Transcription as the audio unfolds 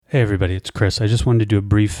Hey everybody, it's Chris. I just wanted to do a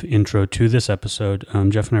brief intro to this episode.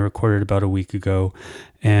 Jeff and I recorded about a week ago,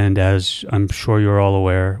 and as I'm sure you're all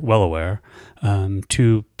well aware,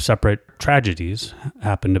 two separate tragedies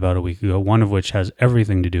happened about a week ago, one of which has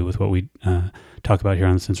everything to do with what we talk about here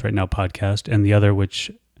on the Since Right Now podcast, and the other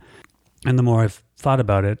and the more I've thought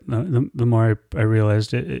about it, the more I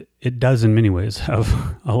realized it does in many ways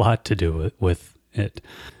have a lot to do with it.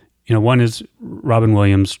 You know, one is Robin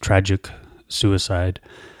Williams' tragic suicide,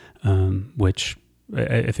 which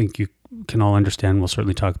I think you can all understand. We'll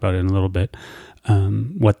certainly talk about it in a little bit.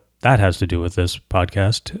 What that has to do with this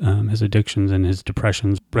podcast, his addictions and his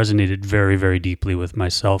depressions resonated very, very deeply with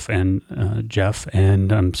myself and Jeff,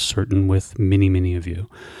 and I'm certain with many, many of you.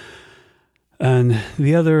 And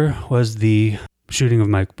the other was the shooting of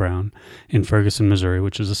Mike Brown in Ferguson, Missouri,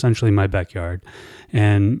 which is essentially my backyard.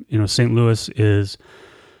 And, you know, St. Louis is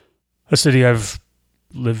a city I've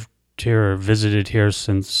lived here or visited here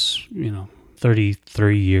since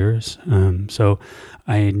 33 years, so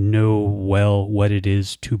I know well what it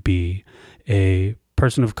is to be a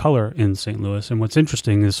person of color in St. Louis. And what's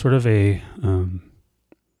interesting is sort of a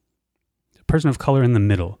person of color in the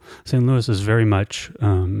middle. St. Louis is very much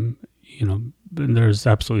there's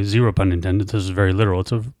absolutely zero pun intended, this is very literal,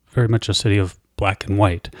 it's very much a city of black and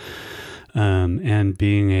white, and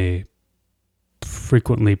being a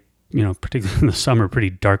frequently, particularly in the summer, pretty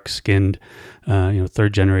dark-skinned,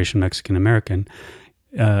 third-generation Mexican-American.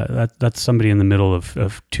 That's somebody in the middle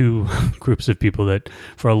of two groups of people that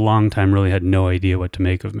for a long time really had no idea what to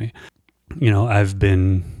make of me. I've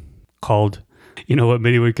been called, what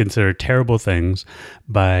many would consider terrible things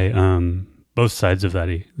by both sides of that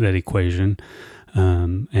equation,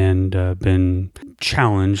 and been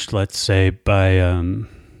challenged, let's say, by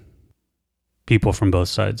people from both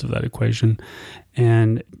sides of that equation.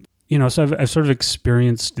 And so I've sort of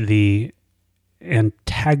experienced the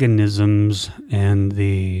antagonisms and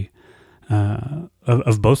the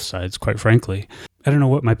of both sides, quite frankly. I don't know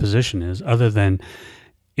what my position is, other than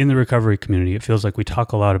in the recovery community, it feels like we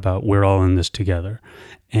talk a lot about we're all in this together.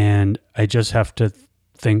 And I just have to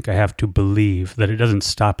I have to believe that it doesn't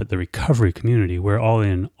stop at the recovery community. We're all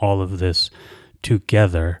in all of this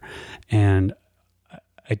together. And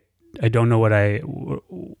I don't know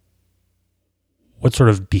what sort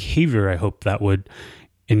of behavior I hope that would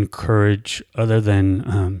encourage, other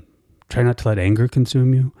than try not to let anger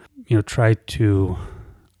consume you. Try to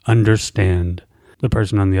understand the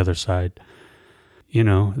person on the other side.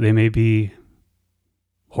 They may be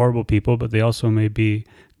horrible people, but they also may be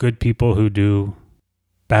good people who do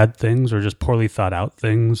bad things or just poorly thought out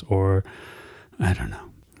things, or I don't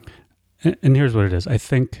know. And here's what it is. I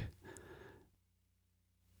think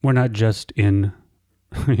we're not just in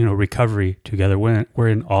recovery together. We're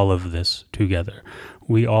in all of this together.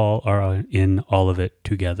 We all are in all of it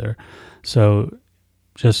together. So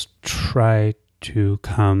just try to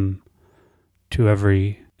come to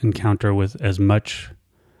every encounter with as much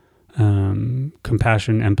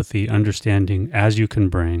compassion, empathy, understanding as you can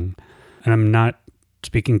bring. And I'm not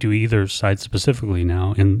speaking to either side specifically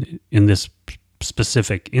now in this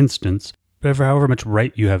specific instance, but for however much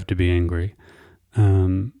right you have to be angry,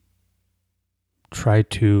 try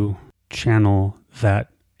to channel that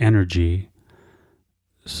energy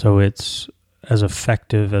so it's as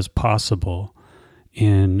effective as possible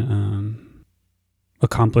in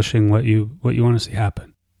accomplishing what you want to see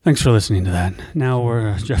happen. Thanks for listening to that.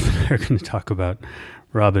 Now Jeff and I are going to talk about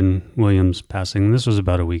Robin Williams passing. This was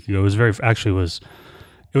about a week ago. It was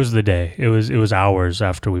the day. It was hours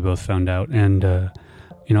after we both found out, and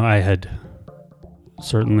I had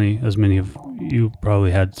certainly, as many of you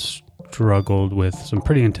probably had, struggled with some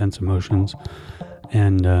pretty intense emotions,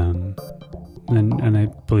 and I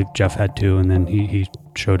believe Jeff had too. And then he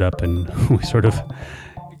showed up, and we sort of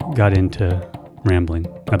got into rambling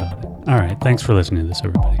about it. All right, thanks for listening to this,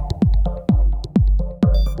 everybody.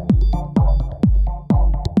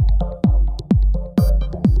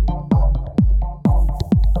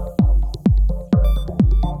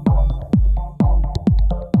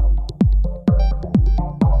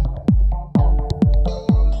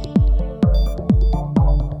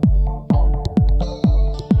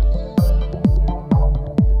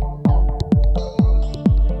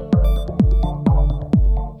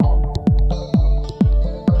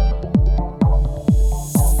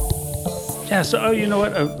 Yeah, so you know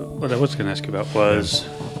what I was going to ask you about was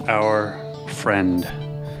our friend,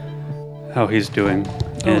 how he's doing.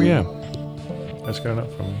 Yeah. I just got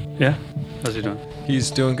up from him. Yeah? How's he doing?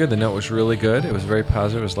 He's doing good. The note was really good. It was very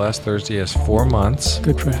positive. It was last Thursday. He has 4 months.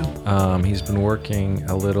 Good for him. He's been working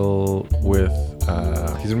a little with,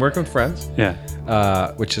 friends.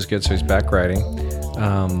 Yeah. Which is good. So he's back writing.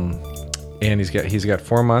 And he's got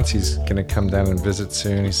 4 months. He's gonna come down and visit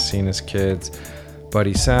soon. He's seen his kids, but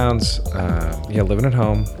he sounds living at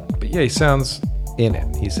home. But yeah, he sounds in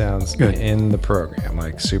it. He sounds good. In the program,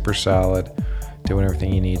 like super solid, doing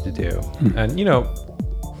everything you need to do. And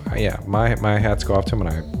my hats go off to him, and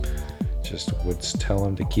I just would tell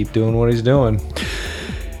him to keep doing what he's doing.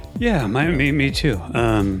 Yeah, me too.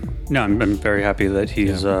 No, I'm very happy that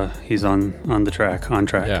he's on track.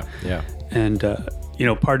 Yeah. And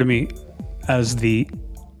part of me, as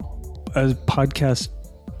podcast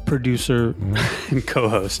producer and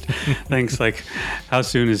co-host, thinks like, how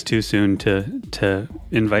soon is too soon to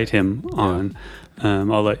invite him on?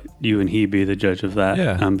 I'll let you and he be the judge of that.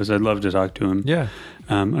 Yeah. Because I'd love to talk to him. Yeah.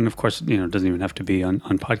 And of course, it doesn't even have to be on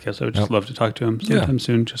podcast. I would just love to talk to him sometime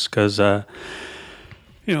soon, just because,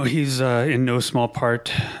 he's in no small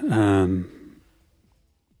part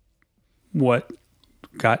what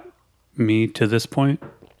got me to this point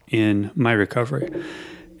in my recovery.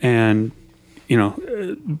 And,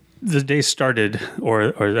 the day started,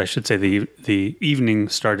 or I should say the evening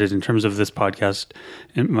started in terms of this podcast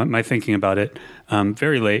and my thinking about it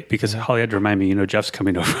very late, because Holly had to remind me, Jeff's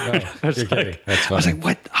coming over. Oh, That's funny. I was like,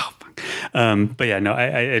 what? Oh, fuck. But yeah, no,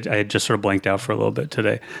 I had just sort of blanked out for a little bit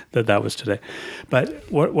today that was today.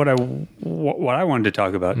 But what I wanted to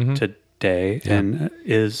talk about today and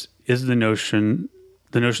is the notions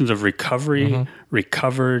of recovery,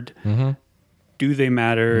 recovered. Do they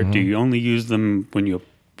matter? Do you only use them when you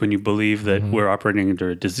believe that we're operating under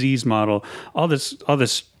a disease model? All this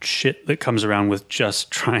shit that comes around with just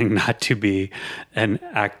trying not to be an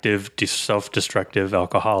active, self-destructive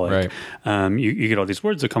alcoholic. Right. You get all these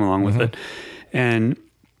words that come along with it, and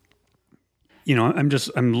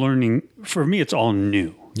I'm learning. For me, it's all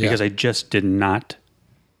new because I just did not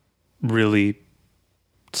really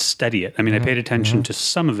study it. I mean, I paid attention to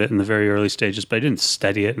some of it in the very early stages, but I didn't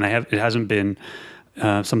study it, and it hasn't been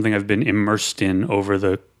something I've been immersed in over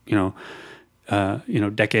the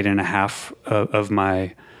decade and a half of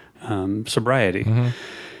my sobriety.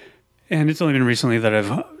 And it's only been recently that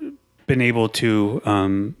I've been able to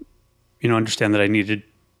understand that I needed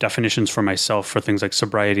definitions for myself for things like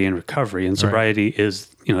sobriety and recovery. And sobriety is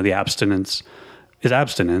the abstinence. Is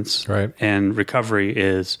abstinence, right? And recovery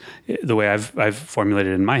is, the way I've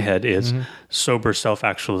formulated it in my head, is sober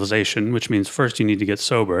self-actualization, which means first you need to get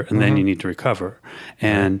sober and then you need to recover.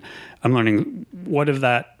 And I'm learning what if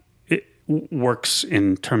that works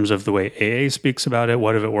in terms of the way AA speaks about it.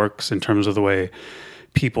 What if it works in terms of the way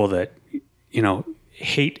people that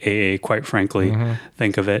hate AA, quite frankly,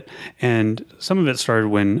 think of it. And some of it started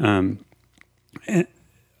when.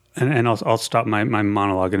 And I'll stop my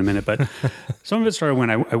monologue in a minute, but some of it started when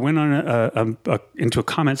I went on into a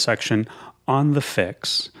comment section on the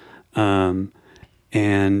Fix, and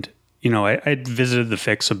I'd visited the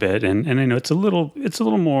Fix a bit, and I know it's a little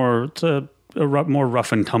more more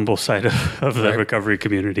rough and tumble side of the recovery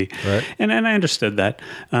community, right. And I understood that,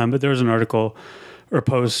 but there was an article or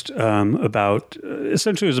post about,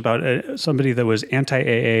 essentially it was about somebody that was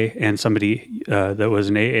anti-AA and somebody that was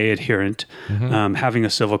an AA adherent having a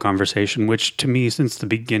civil conversation, which to me, since the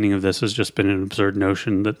beginning of this, has just been an absurd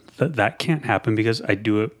notion that can't happen, because I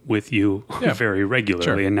do it with you very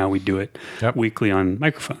regularly, and now we do it weekly on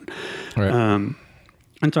microphone. Right.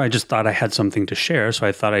 And so I just thought I had something to share, so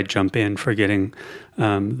I thought I'd jump in, forgetting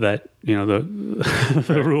that,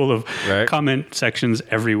 the rule of comment sections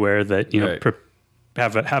everywhere that,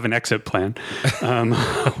 have an exit plan,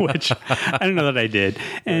 which I don't know that I did.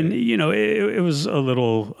 And, it was a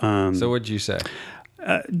little... so what'd you say?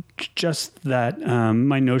 Just that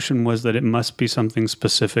my notion was that it must be something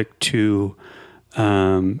specific to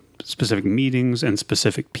specific meetings and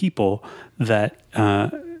specific people that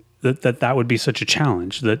would be such a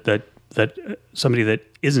challenge, that somebody that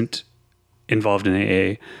isn't involved in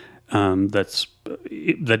AA,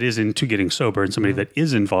 that is into getting sober, and somebody that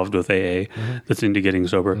is involved with AA that's into getting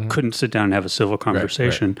sober couldn't sit down and have a civil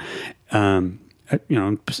conversation. And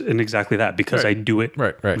exactly that, because I do it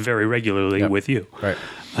very regularly with you. Right.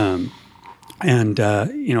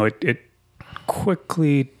 It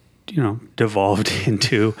quickly, devolved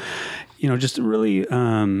into, just really,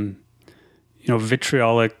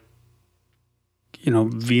 vitriolic,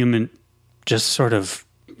 vehement, just sort of,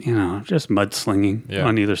 just mudslinging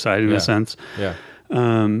on either side in a sense. Yeah.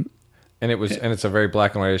 And it's a very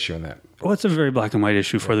black and white issue in that. Well, it's a very black and white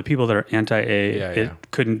issue for the people that are anti-AA.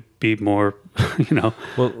 It couldn't be more,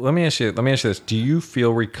 Well, let me ask you this. Do you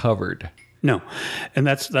feel recovered No, and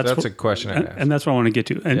that's a question I have. and that's what I want to get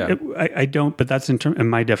to. And I don't, but that's in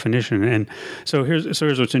my definition. And so here's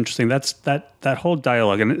what's interesting. That's that whole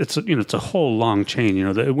dialogue, and it's it's a whole long chain.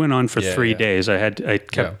 It went on for 3 days. I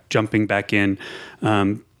kept jumping back in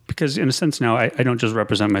because in a sense now I don't just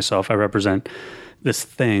represent myself. I represent this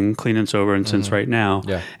thing, clean and sober, and since right now.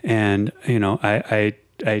 Yeah. And I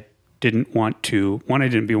didn't want to. One, I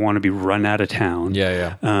didn't want to be run out of town.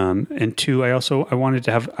 Yeah. And two, I wanted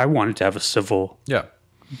to have a civil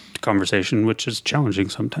conversation, which is challenging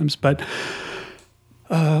sometimes. But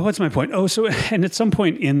what's my point? Oh, so and at some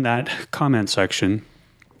point in that comment section,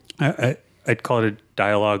 I'd call it a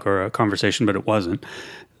dialogue or a conversation, but it wasn't.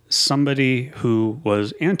 Somebody who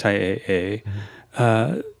was anti-AA,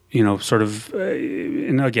 sort of,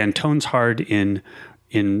 and again, tone's hard in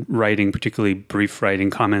writing, particularly brief writing,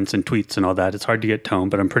 comments and tweets and all that. It's hard to get tone,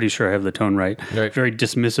 but I'm pretty sure I have the tone right. Very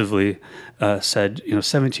dismissively said,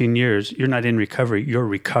 17 years, you're not in recovery, you're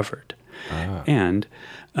recovered. And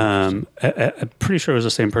I'm pretty sure it was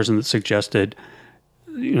the same person that suggested,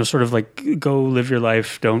 sort of like, go live your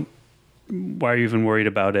life, why are you even worried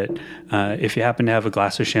about it? If you happen to have a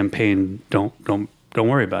glass of champagne, don't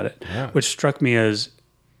worry about it. Yeah. Which struck me as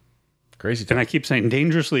crazy. And I keep saying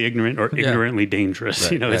dangerously ignorant or ignorantly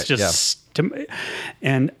dangerous. Right, it's just,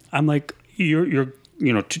 and I'm like, you're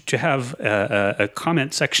to have a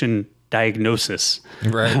comment section diagnosis,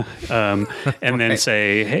 right? And then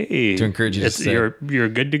say, hey, to encourage you to say, you're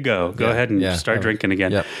good to go. Go ahead and start drinking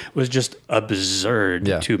again. Yep. Was just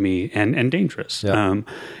absurd to me and dangerous. Yep.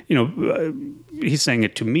 He's saying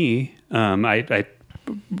it to me. I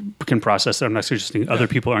can process that. I'm not suggesting other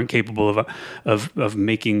people aren't capable of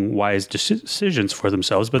making wise decisions for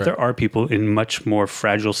themselves, but there are people in much more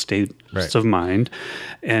fragile states of mind,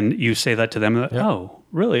 and you say that to them, oh,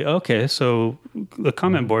 really? Okay, so the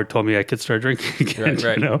comment board told me I could start drinking again.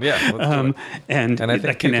 Right. Yeah. And I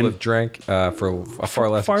think people have drank for far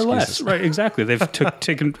less. Far less. Right. Exactly. They've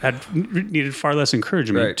needed far less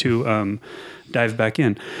encouragement to dive back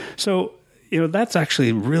in. So. That's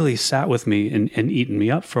actually really sat with me and eaten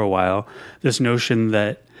me up for a while. This notion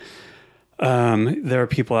that there are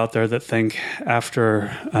people out there that think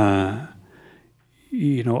after, I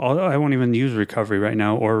won't even use recovery right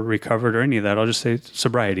now or recovered or any of that. I'll just say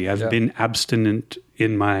sobriety. I've been abstinent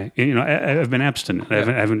in my, I've been abstinent. I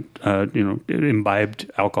haven't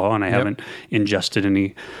imbibed alcohol, and I haven't ingested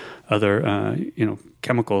any other,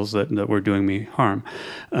 chemicals that were doing me harm.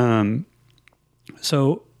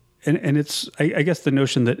 So. And it's, I guess, the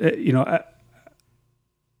notion that,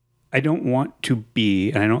 I don't want to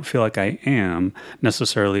be, and I don't feel like I am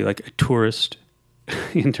necessarily like a tourist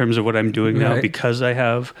in terms of what I'm doing now because I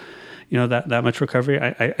have, that much recovery.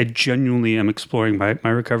 I genuinely am exploring my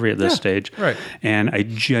recovery at this stage. Right. And I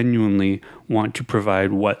genuinely want to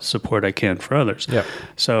provide what support I can for others. Yeah.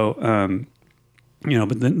 So,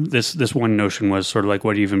 but then this one notion was sort of like,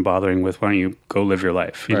 what are you even bothering with? Why don't you go live your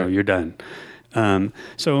life? You're done.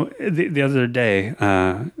 So the other day,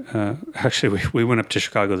 actually we went up to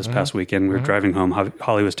Chicago this past weekend. We were driving home.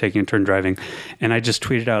 Holly was taking a turn driving, and I just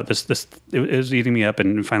tweeted out it was eating me up.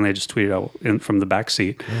 And finally I just tweeted out from the back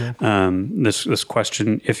seat, this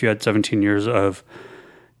question: if you had 17 years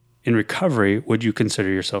in recovery, would you consider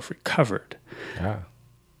yourself recovered? Yeah.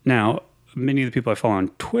 Now, many of the people I follow on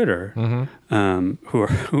Twitter, who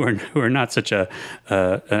are not such a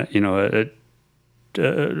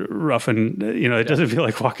rough and it doesn't feel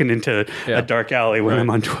like walking into a dark alley when I'm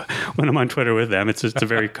on Twitter with them. It's a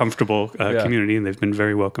very comfortable community, and they've been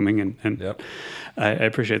very welcoming, and I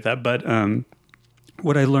appreciate that. But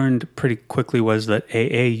what I learned pretty quickly was that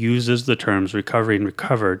AA uses the terms recovery and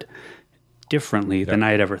recovered differently than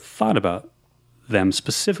I had ever thought about them,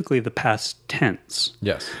 specifically the past tense.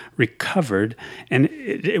 Yes. Recovered. And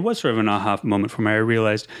it was sort of an aha moment for me. I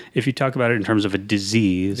realized if you talk about it in terms of a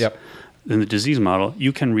disease, in the disease model,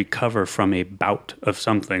 you can recover from a bout of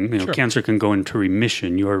something. Cancer can go into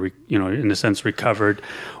remission. You are, in a sense, recovered,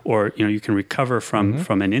 or you can recover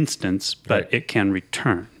from an instance, but it can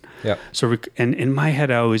return. Yeah. So, and in my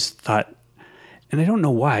head, I always thought, and I don't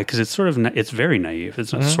know why, because it's very naive.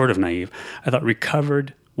 It's not sort of naive. I thought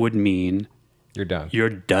recovered would mean you're done. You're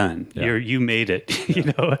done. Yeah. You made it. You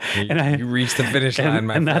reached the finish line,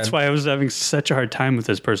 my friend. And that's why I was having such a hard time with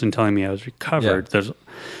this person telling me I was recovered.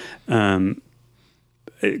 Yeah.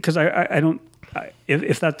 Because I don't,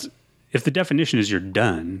 if the definition is you're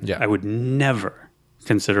done, I would never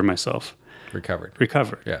consider myself recovered.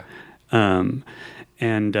 Yeah.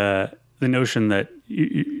 And the notion that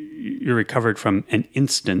you're recovered from an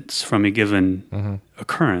instance, from a given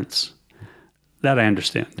occurrence, that I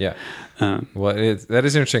understand. Yeah. Well, that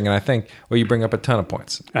is interesting. And I think, you bring up a ton of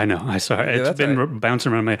points. I know. I saw it. It's been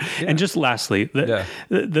bouncing around my head. Yeah. And just lastly,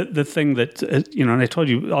 the thing that, and I told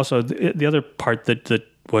you also, the other part that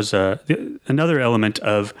was another element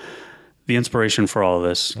of the inspiration for all of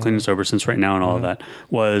this, Clean and Sober Since Right Now and all of that,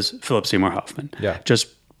 was Philip Seymour Hoffman. Yeah. Just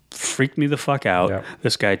freaked me the fuck out. Yeah.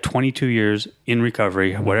 This guy, 22 years in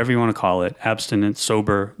recovery, whatever you want to call it, abstinent,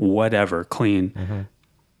 sober, whatever, clean.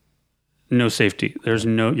 No safety.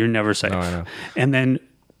 You're never safe. No, I know. And then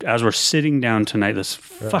as we're sitting down tonight, this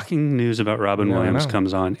fucking news about Robin Williams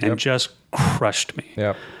comes on and just crushed me.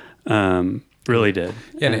 Yep. Really did.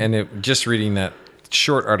 Yeah, and just reading that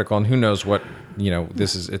short article, and who knows what,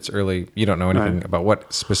 it's early. You don't know anything about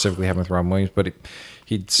what specifically happened with Robin Williams, but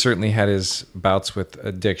he certainly had his bouts with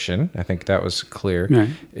addiction. I think that was clear.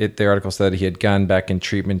 Right. The article said he had gone back in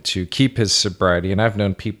treatment to keep his sobriety. And I've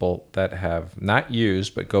known people that have not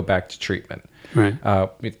used, but go back to treatment. Right.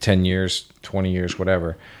 10 years, 20 years,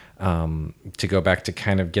 whatever, to go back to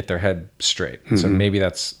kind of get their head straight. So maybe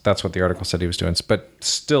that's what the article said he was doing, but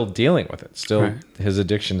still dealing with it. Still, his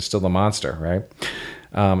addiction is still the monster, right?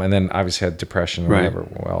 And then obviously had depression or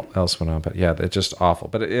whatever else went on. But yeah, it's just awful.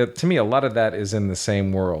 But to me, a lot of that is in the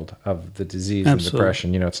same world of the disease and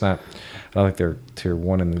depression. It's not, I don't think they're tier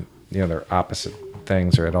one and, they're opposite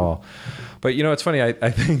things or at all. But, it's funny.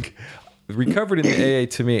 I think recovered in the AA,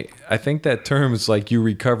 to me, I think that term is like you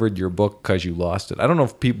recovered your book because you lost it. I don't know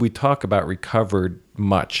if we talk about recovered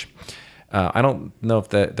much. I don't know if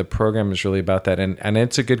the program is really about that. And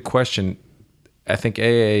it's a good question. I think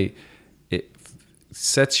AA,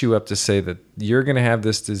 sets you up to say that you're going to have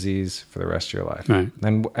this disease for the rest of your life. Right.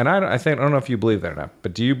 And I don't know if you believe that or not,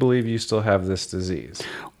 but do you believe you still have this disease?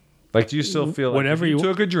 Like, do you still feel like if you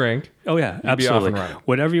took a drink? Oh yeah, absolutely.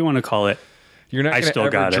 Whatever you want to call it. You're not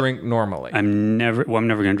going to ever drink normally. I'm never going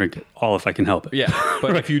to drink it all if I can help it. Yeah.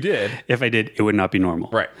 But if you did. If I did, it would not be normal.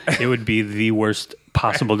 Right. It would be the worst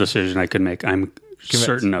possible decision I could make. I'm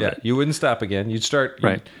certain of it. You wouldn't stop again. You'd start.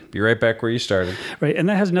 You'd be right back where you started. Right, and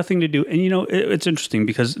that has nothing to do. And it's interesting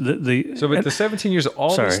because the 17 years,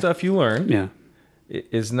 all the stuff you learned,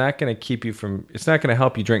 is not going to keep you from. It's not going to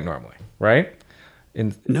help you drink normally, right?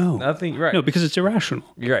 Nothing. Right. No, because it's irrational.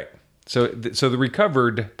 You're right. So the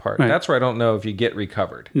recovered part. Right. That's where I don't know if you get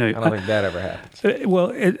recovered. No, I don't think that ever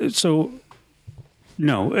happens.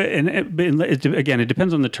 No, and it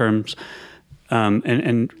depends on the terms,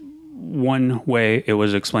 and. One way it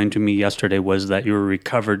was explained to me yesterday was that you were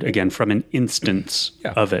recovered again from an instance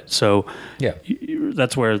of it. So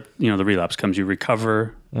that's where the relapse comes. You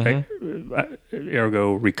recover,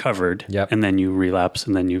 ergo recovered, and then you relapse,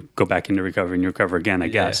 and then you go back into recovery and you recover again. I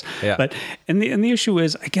guess. Yeah. But and the issue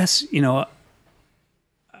is, I guess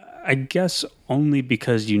only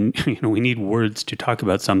because we need words to talk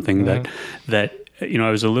about something that.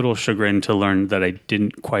 I was a little chagrined to learn that I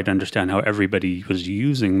didn't quite understand how everybody was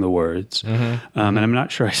using the words. And I'm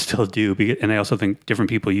not sure I still do. And I also think different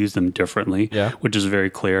people use them differently, which is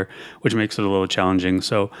very clear, which makes it a little challenging.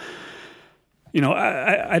 So,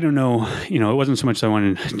 I don't know. It wasn't so much that I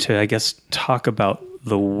wanted to, I guess, talk about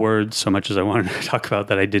the words so much as I wanted to talk about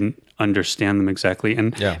that I didn't understand them exactly.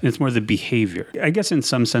 And it's more the behavior. I guess in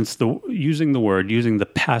some sense, using the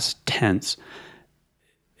past tense,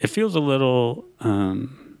 it feels a little, I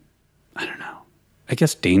don't know, I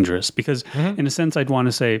guess dangerous because in a sense I'd want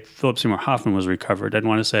to say Philip Seymour Hoffman was recovered. I'd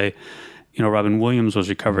want to say, Robin Williams was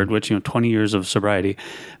recovered, which, 20 years of sobriety.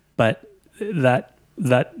 But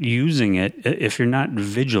that using it, if you're not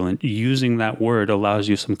vigilant, using that word allows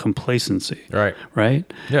you some complacency.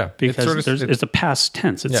 Right? Yeah. Because it's a past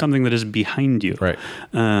tense. It's something that is behind you. Right.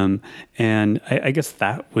 And I guess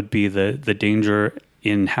that would be the danger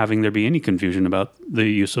in having there be any confusion about the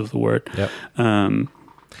use of the word. Yep. And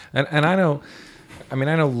I know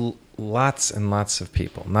lots and lots of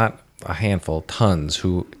people, not a handful, tons,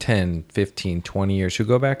 who 10, 15, 20 years who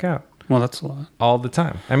go back out. Well, that's a lot. All the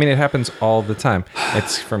time. It happens all the time.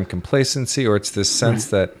 It's from complacency, or it's this sense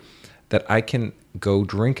that I can go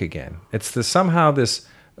drink again. It's somehow this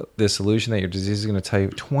illusion that your disease is going to tell you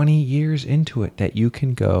 20 years into it that you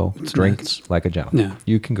can go drink like a gentleman. Yeah.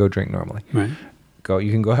 You can go drink normally. Right.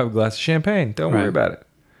 You can go have a glass of champagne. Don't worry about it.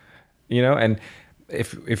 And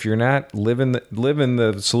if you're not living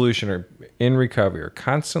the solution or in recovery or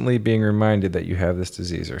constantly being reminded that you have this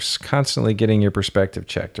disease or constantly getting your perspective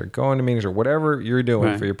checked or going to meetings or whatever you're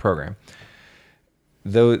doing for your program,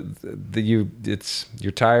 though you're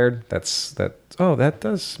tired,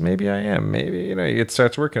 maybe I am. Maybe, it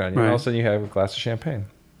starts working on you. And all of a sudden you have a glass of champagne.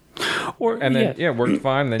 Worked fine.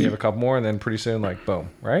 And then you have a couple more and then pretty soon boom,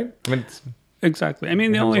 right? Exactly.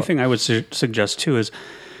 The only thing I would suggest too is,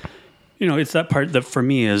 It's that part that for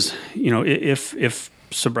me is, if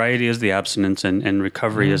sobriety is the abstinence and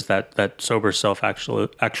recovery is that sober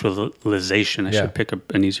self-actualization. I should pick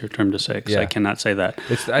an easier term to say because I cannot say that.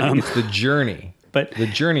 I think it's the journey. But the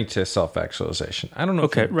journey to self-actualization. I don't know.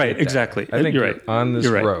 Okay, right, exactly. I think you're right. On this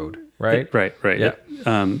road, right? Right. Yeah.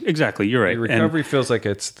 Exactly. You're right. The recovery feels like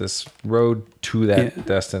it's this road to that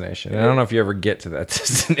destination. And I don't know if you ever get to that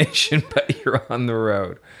destination, but you're on the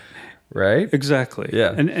road, right? Exactly.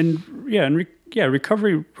 Yeah.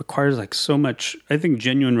 Recovery requires like so much. I think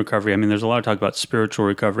genuine recovery. I mean, there's a lot of talk about spiritual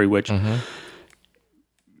recovery, which I'm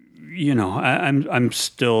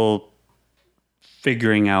still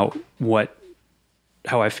figuring out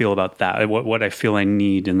how I feel about that, what I feel I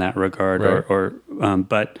need in that regard, right.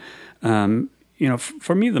 But for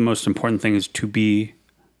me, the most important thing is to be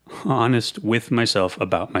honest with myself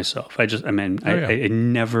about myself. I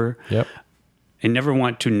never, I never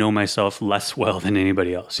want to know myself less well than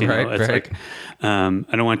anybody else. It's like, I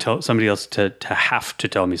don't want to tell somebody else to have to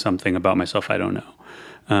tell me something about myself I don't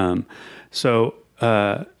know.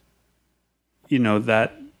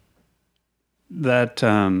 That's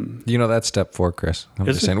step 4, Chris. I'm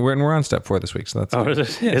just saying we're on step 4 this week, so that's is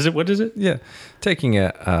it? Yeah. Is it? What is it? Yeah, taking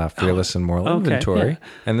a fearless and moral inventory,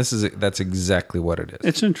 and that's exactly what it is.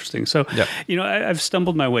 It's interesting. So I've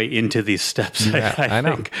stumbled my way into these steps. I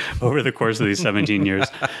think over the course of these 17 years,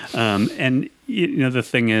 and the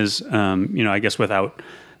thing is, I guess without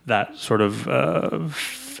that sort of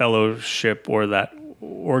fellowship or that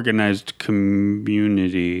organized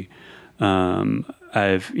community.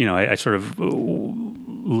 I sort of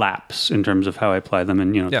lapse in terms of how I apply them.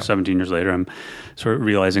 And, 17 years later, I'm sort of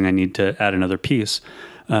realizing I need to add another piece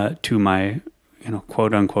to my,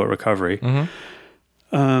 quote unquote recovery.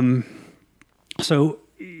 Mm-hmm.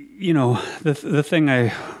 The thing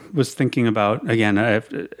I was thinking about, again, I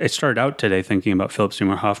started out today thinking about Philip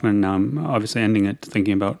Seymour Hoffman. Now I'm obviously ending it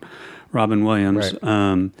thinking about Robin Williams.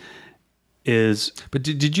 Right. But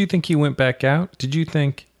did you think he went back out? Did you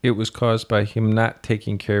think it was caused by him not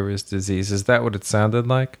taking care of his disease? Is that what it sounded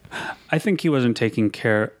like? I think he wasn't taking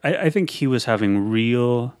care. I think he was having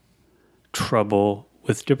real trouble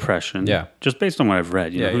with depression. Yeah. Just based on what I've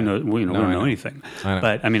read. Who knows? We don't know anything.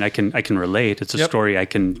 But I mean, I can relate. It's a story I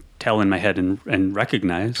can tell in my head and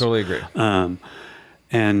recognize. Totally agree.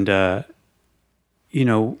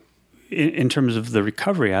 In terms of the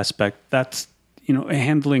recovery aspect, that's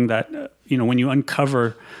handling that. When you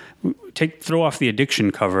uncover. Throw off the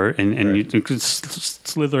addiction cover and you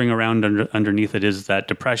slithering around underneath it is that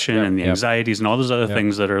depression and the anxieties and all those other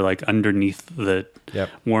things that are like underneath the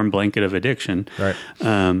warm blanket of addiction. Right.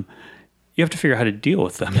 You have to figure out how to deal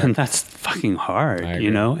with them, and that's fucking hard,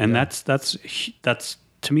 And that's to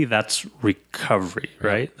me that's recovery,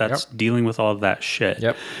 right? That's dealing with all of that shit.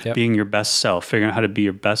 Being your best self, figuring out how to be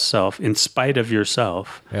your best self in spite of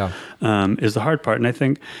yourself. Is the hard part, and I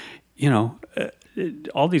think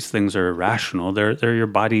all these things are irrational. They're your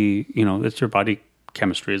body, it's your body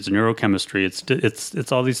chemistry, it's neurochemistry,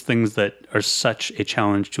 it's all these things that are such a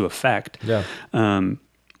challenge to affect.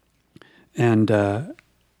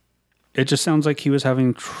 It just sounds like he was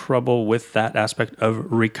having trouble with that aspect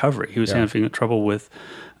of recovery. He was having trouble with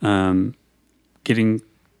getting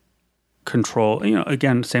control.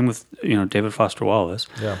 Again, same with David Foster Wallace.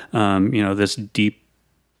 This deep,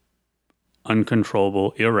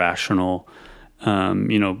 uncontrollable, irrational.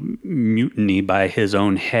 Mutiny by his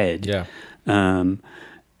own head. And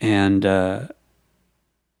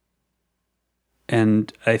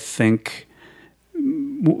I think,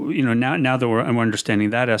 now that I'm understanding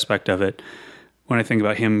that aspect of it, when I think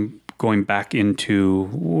about him going back into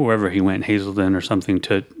wherever he went, Hazelden or something,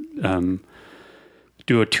 to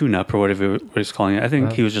do a tune-up or whatever he's calling it. I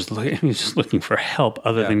think he was just looking for help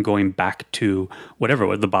other than going back to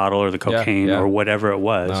whatever, the bottle or the cocaine or whatever it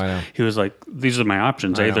was. He was like, these are my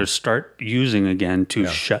options. I either start using again to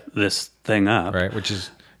shut this thing up. Right, which is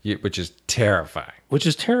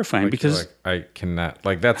terrifying. Because I cannot,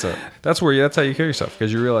 that's how you kill yourself,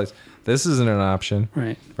 because you realize this isn't an option.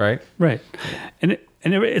 Right. And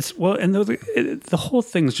it's the whole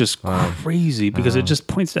thing's just crazy because it just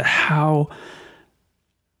points to how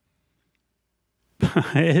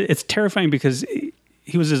it's terrifying, because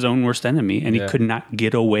he was his own worst enemy and he could not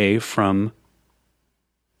get away from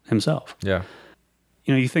himself.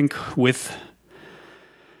 You think with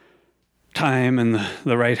time and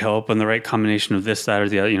the right help and the right combination of this, that, or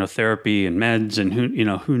the other, therapy and meds and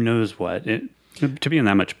who knows what, to be in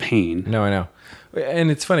that much pain. No, I know.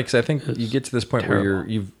 And it's funny because I think you get to this point where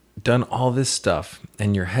you've done all this stuff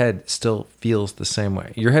and your head still feels the same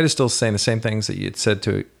way. Your head is still saying the same things that you had said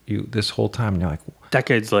to you this whole time. And you're like,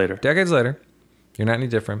 decades later, You're not any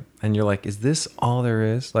different. And you're like, is this all there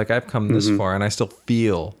is? Like, I've come this far and I still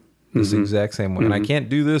feel this exact same way. And I can't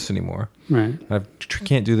do this anymore. Right. I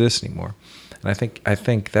can't do this anymore. And I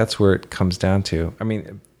think that's where it comes down to. I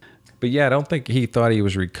mean, but yeah, I don't think he thought he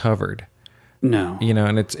was recovered. No. You know,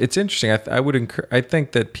 and it's interesting. I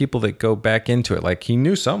think that people that go back into it, like, he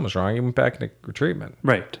knew something was wrong, he went back into treatment.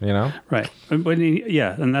 Right. You know? Right. But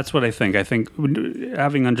yeah, and that's what I think. I think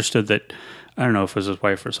having understood that, I don't know if it was his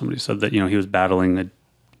wife or somebody said that, you know, he was battling a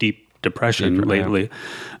deep depression lately.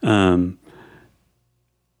 Yeah.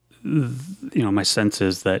 You know, my sense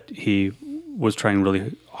is that he was trying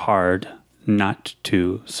really hard not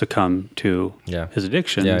to succumb to his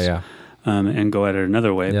addictions and go at it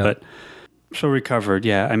another way. Yeah. But so recovered,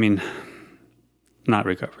 yeah. I mean, not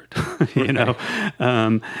recovered, you know,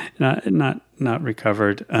 not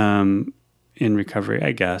recovered in recovery,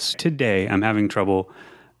 I guess. Today, I'm having trouble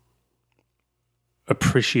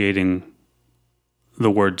appreciating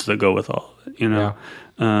the words that go with all of it, you know.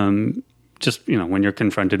 Yeah. Just, you know, when you're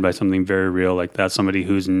confronted by something very real like that, somebody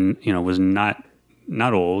who's, you know, was not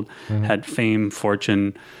old, had fame,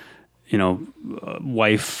 fortune, you know,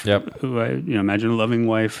 wife, who I, you know, imagine a loving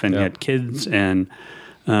wife, and he had kids, and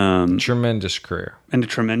tremendous career. And a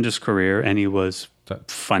tremendous career, and he was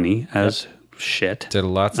funny as shit. Did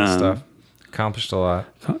lots of stuff, accomplished a lot.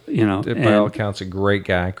 You know, by all accounts, a great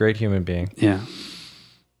guy, great human being. Yeah.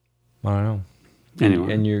 I don't know.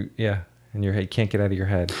 Anyway. And your head can't get out of your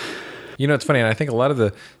head. You know, it's funny, and I think a lot of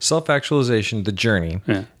the self-actualization, the journey,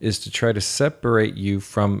 is to try to separate you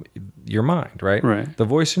from your mind, right? Right. The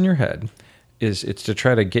voice in your head it's to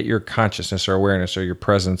try to get your consciousness or awareness or your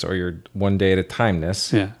presence or your one day at a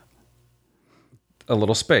timeness, a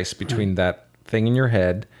little space between that thing in your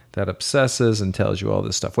head that obsesses and tells you all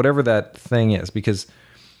this stuff, whatever that thing is, because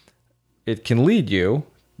it can lead you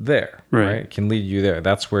there, right? It can lead you there.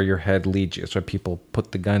 That's where your head leads you. That's why people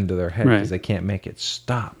put the gun to their head, because they can't make it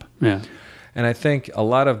stop. Yeah. And I think a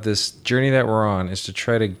lot of this journey that we're on is to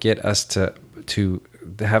try to get us to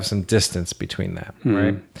have some distance between that,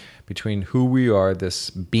 right? Between who we are, this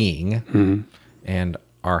being, and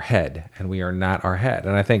our head, and we are not our head.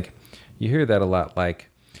 And I think you hear that a lot, like,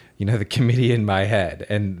 you know, the committee in my head,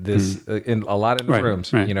 and this in a lot of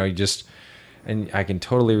rooms, you know, and I can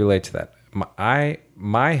totally relate to that.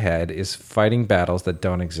 My head is fighting battles that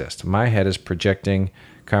don't exist. My head is projecting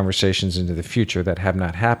conversations into the future that have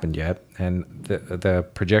not happened yet, and the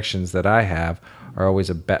projections that I have are always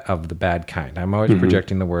of the bad kind. I'm always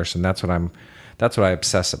projecting the worst, and that's what I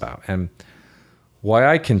obsess about. And why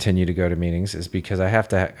I continue to go to meetings is because I have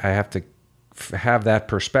to have that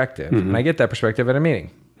perspective, and I get that perspective at a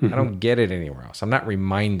meeting. I don't get it anywhere else. I'm not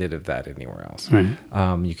reminded of that anywhere else. Right.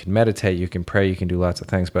 You can meditate, you can pray, you can do lots of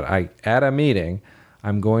things, but at a meeting,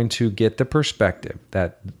 I'm going to get the perspective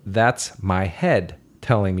that's my head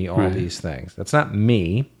telling me all these things. That's not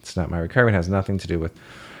me. It's not my recovery. It has nothing to do with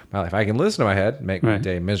my life. I can listen to my head, make my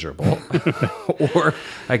day miserable, or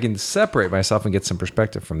I can separate myself and get some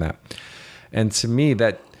perspective from that. And to me,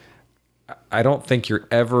 that I don't think you're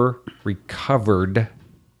ever recovered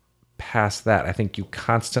past that. I think you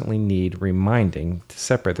constantly need reminding to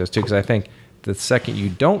separate those two, because I think the second you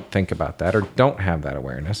don't think about that, or don't have that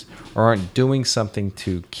awareness, or aren't doing something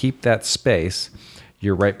to keep that space,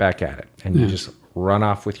 you're right back at it, and you just run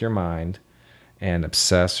off with your mind and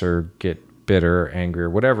obsess or get bitter, angry, or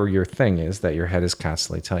whatever your thing is that your head is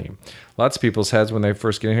constantly telling you. Lots of people's heads, when they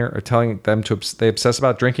first get in here, are telling them they obsess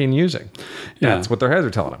about drinking and using. Yeah. That's what their heads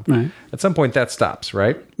are telling them. Right. At some point that stops,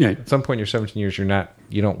 right? Yeah. At some point, you're 17 years,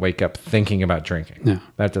 you don't wake up thinking about drinking. Yeah.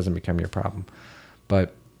 That doesn't become your problem.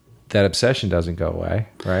 But that obsession doesn't go away,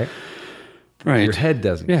 right? Right. Your head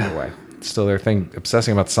doesn't go away. It's still their thing,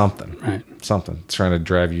 obsessing about something. Right. Something. It's trying to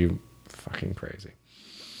drive you fucking crazy.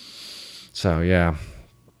 So, yeah.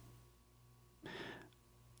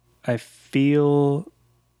 I feel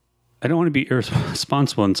I don't want to be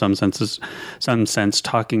irresponsible in some sense,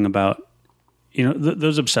 talking about, you know,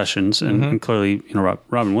 those obsessions, and clearly, you know,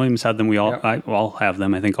 Robin Williams had them. We all have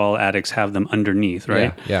them. I think all addicts have them underneath,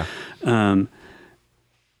 right? Yeah.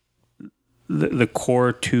 The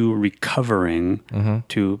core to recovering,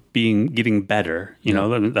 to getting better. You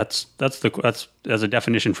know, that's as a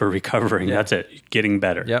definition for recovering. Yeah. That's it, getting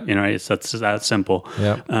better. Yep. You know, that's that simple.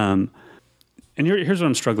 Yeah. And here's what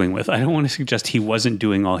I'm struggling with. I don't want to suggest he wasn't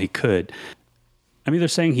doing all he could. I'm either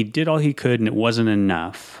saying he did all he could and it wasn't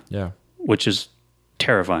enough, which is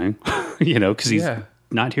terrifying, you know, because he's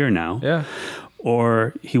not here now,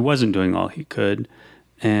 or he wasn't doing all he could,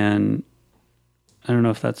 and I don't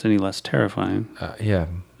know if that's any less terrifying. I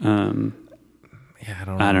don't know.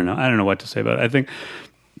 I don't know what to say about it. I think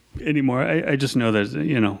anymore. I just know that,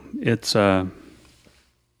 you know, it's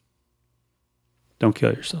Don't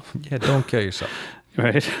kill yourself. Yeah, don't kill yourself.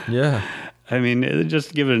 Right? Yeah. I mean,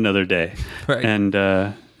 just give it another day. Right. And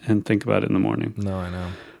think about it in the morning. No, I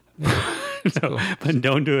know. No, but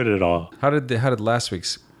don't do it at all. How did last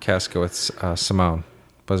week's cast go with Simone?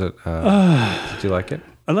 Was it? Did you like it?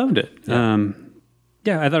 I loved it.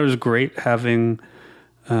 Yeah. I thought it was great having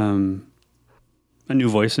a new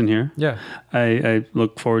voice in here. Yeah. I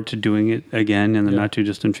look forward to doing it again in the not too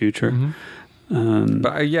distant future.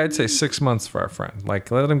 But I'd say 6 months for our friend. Like,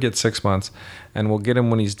 let him get 6 months, and we'll get him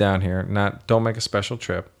when he's down here. Don't make a special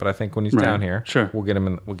trip, but I think when he's down here, sure, we'll get him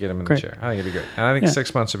in the chair. I think it'd be good, and I think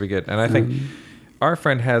 6 months would be good. And I think our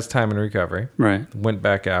friend has time in recovery. Right. Went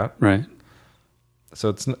back out. Right. So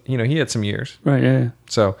it's he had some years. Right. Yeah.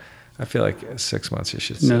 So I feel like 6 months you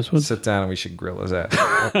should sit down and we should grill his ass.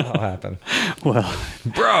 What'll happen? Well,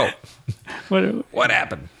 bro, what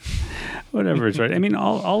happened? Whatever is right. I mean,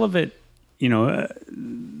 all of it.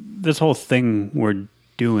 This whole thing we're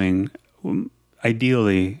doing,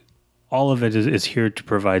 ideally, all of it is here to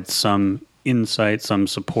provide some insight, some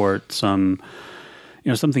support, some,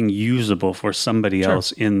 something usable for somebody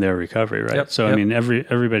else in their recovery, right? Yep, so, I mean,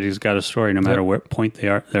 everybody's got a story, no matter what point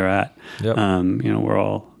they're at. Yep. We're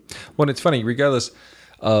all... Well, it's funny, regardless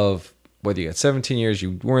of whether you got 17 years,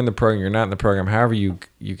 you were in the program, you're not in the program, however you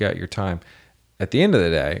got your time, at the end of the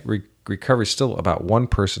day, recovery is still about one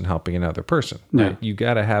person helping another person. Right? You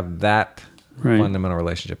got to have that fundamental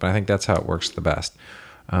relationship, and I think that's how it works the best.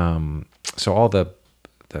 So all the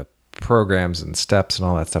programs and steps and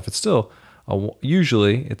all that stuff, it's still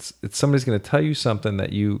usually it's somebody's going to tell you something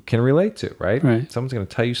that you can relate to, right? Someone's going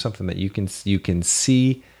to tell you something that you can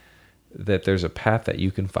see that there's a path that you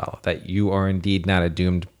can follow, that you are indeed not a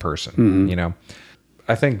doomed person.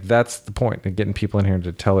 I think that's the point of getting people in here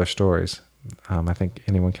to tell their stories. I think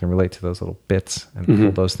anyone can relate to those little bits and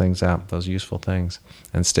pull those things out, those useful things,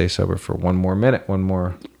 and stay sober for one more minute, one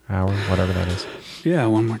more hour, whatever that is. Yeah,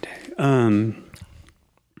 one more day. And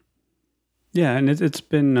it's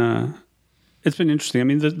been interesting. I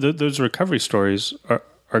mean, those recovery stories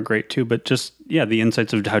are great too, but just the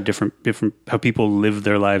insights of how different how people live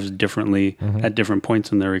their lives differently at different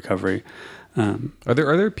points in their recovery. Are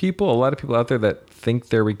there people, a lot of people out there that think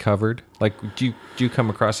they're recovered? Like, do you come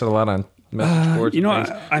across it a lot on message boards?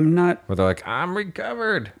 I'm not. Where they're like, I'm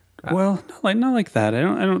recovered. Well, not like that.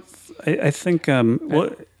 I think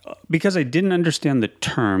because I didn't understand the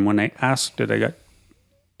term when I asked it, I got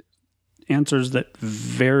answers that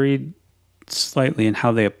varied slightly in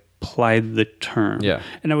how they applied the term. Yeah,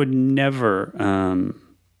 and I would never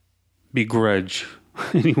begrudge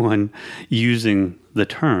anyone using the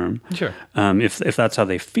term. Sure. If that's how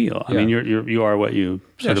they feel. I mean, you are what you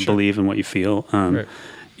sort of believe and what you feel. Right.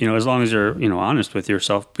 As long as you're, honest with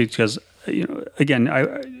yourself, because,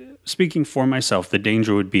 again, speaking for myself, the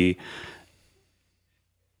danger would be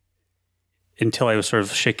until I was sort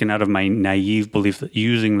of shaken out of my naive belief that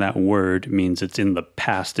using that word means it's in the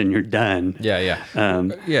past and you're done. Yeah.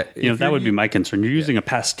 That would be my concern. You're using a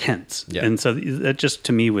past tense. Yeah. And so that just,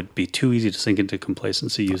 to me, would be too easy to sink into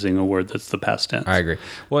complacency using a word that's the past tense. I agree.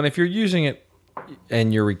 Well, and if you're using it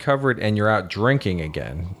and you're recovered and you're out drinking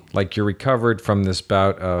again, like you're recovered from this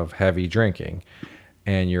bout of heavy drinking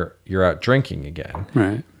and you're out drinking again.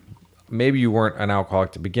 Right. Maybe you weren't an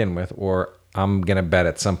alcoholic to begin with, or I'm going to bet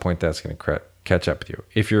at some point that's going to catch up with you.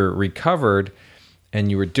 If you're recovered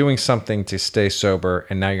and you were doing something to stay sober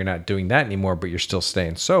and now you're not doing that anymore, but you're still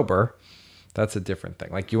staying sober, that's a different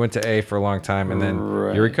thing. Like you went to A for a long time and then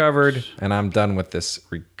you're recovered and I'm done with this.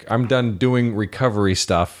 I'm done doing recovery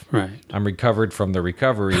stuff. Right. I'm recovered from the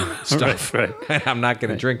recovery stuff. Right. I'm not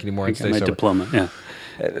going to drink anymore and stay my sober. diploma. Yeah.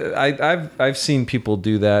 I've seen people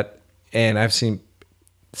do that, and I've seen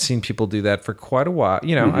people do that for quite a while.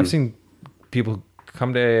 I've seen people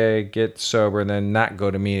come to AA, get sober, and then not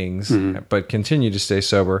go to meetings, but continue to stay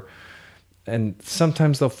sober. And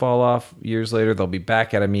sometimes they'll fall off years later. They'll be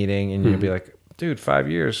back at a meeting, and you'll be like, dude, 5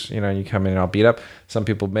 years, and you come in and all beat up. Some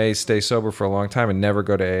people may stay sober for a long time and never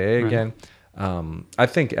go to AA again. I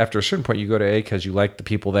think after a certain point, you go to AA because you like the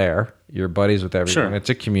people there. You're buddies with everyone. Sure. It's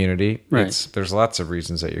a community. Right. There's lots of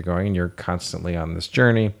reasons that you're going, and you're constantly on this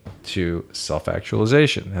journey to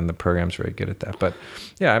self-actualization, and the program's very good at that. But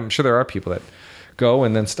yeah, I'm sure there are people that go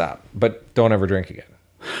and then stop, but don't ever drink again.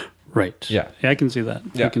 Right. Yeah, I can see that.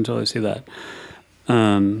 Yeah. I can totally see that.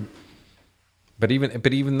 But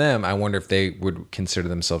even them, I wonder if they would consider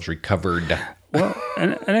themselves recovered. Well,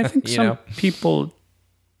 and I think some people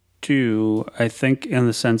do. I think in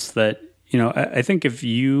the sense that I think if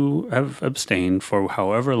you have abstained for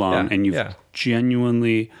however long and you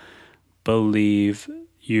genuinely believe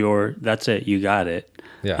that's it, you got it.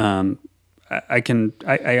 Yeah.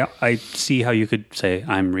 I see how you could say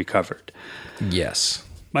I'm recovered. Yes.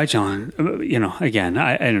 My challenge, again,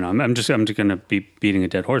 I don't know. I'm just going to be beating a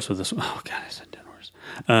dead horse with this. Oh God, I said dead horse.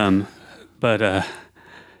 But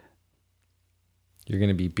you're going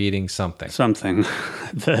to be beating something.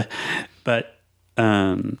 But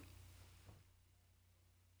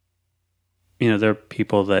there are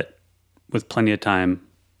people that with plenty of time,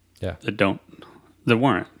 that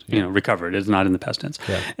weren't recovered. It's not in the past tense.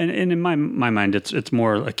 Yeah. And in my mind, it's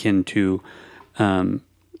more akin to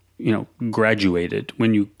graduated.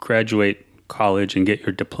 When you graduate college and get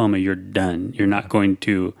your diploma, you're done. You're not going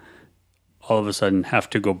to all of a sudden have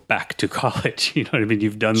to go back to college. You know what I mean?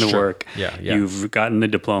 You've done the work. Yeah. You've gotten the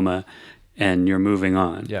diploma and you're moving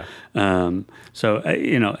on. Yeah. So,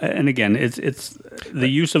 and again, it's the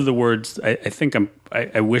use of the words. I think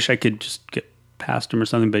I wish I could just get past them or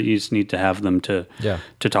something, but you just need to have them to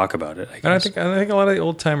talk about it. I guess. And I think a lot of the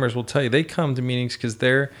old timers will tell you they come to meetings because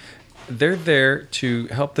they're there to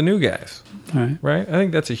help the new guys. Right? I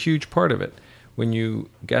think that's a huge part of it. When you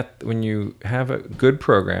have a good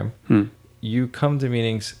program, you come to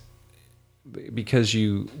meetings because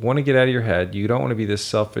you want to get out of your head. You don't want to be this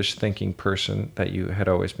selfish thinking person that you had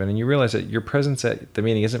always been. And you realize that your presence at the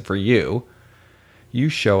meeting isn't for you. You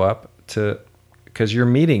show up because your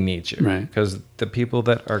meeting needs you. Right. Because the people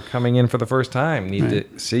that are coming in for the first time need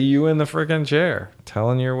to see you in the freaking chair,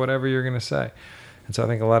 telling you whatever you're going to say. And so I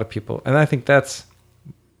think a lot of people, and I think that's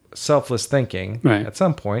selfless thinking. Right. At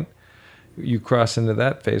some point, you cross into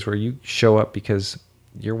that phase where you show up because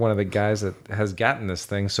you're one of the guys that has gotten this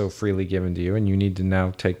thing so freely given to you, and you need to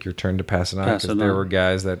now take your turn to pass it on. Because there were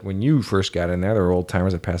guys that when you first got in there were old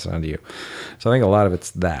timers that pass it on to you. So I think a lot of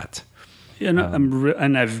it's that. Yeah,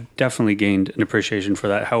 and I've definitely gained an appreciation for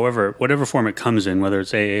that. However, whatever form it comes in, whether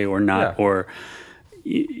it's AA or not, or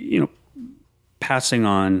passing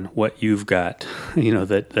on what you've got,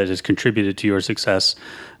 that has contributed to your success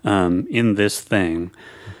in this thing,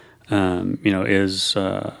 is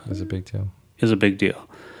a big deal. Is a big deal.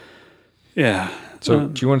 Yeah. So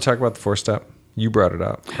do you want to talk about the 4-step? You brought it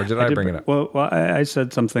up, or did I bring it up? Well, I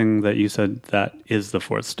said something that you said that is the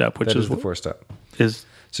 4th step, which is the 4th step.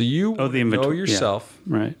 So you know yourself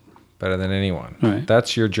better than anyone. Right.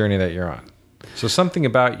 That's your journey that you're on. So something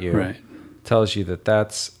about you tells you that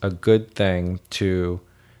that's a good thing to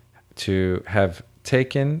have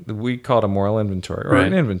taken. We call it a moral inventory or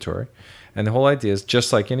an inventory. And the whole idea is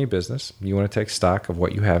just like any business, you want to take stock of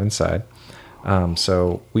what you have inside.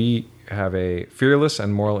 So we have a fearless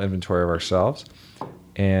and moral inventory of ourselves.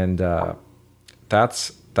 And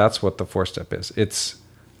that's what the 4-step is. It's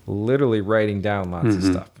literally writing down lots of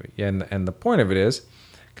stuff. And the point of it is,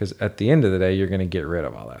 because at the end of the day, you're going to get rid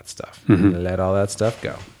of all that stuff. And let all that stuff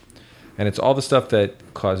go. And it's all the stuff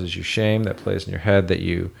that causes you shame, that plays in your head, that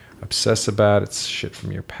you obsess about. It's shit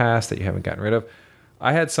from your past that you haven't gotten rid of.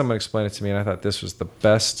 I had someone explain it to me, and I thought this was the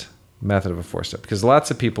best method of a 4-step, because lots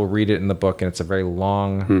of people read it in the book, and it's a very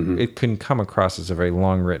long, it can come across as a very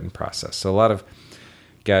long written process. So a lot of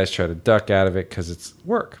guys try to duck out of it because it's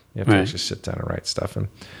work. You have to actually sit down and write stuff.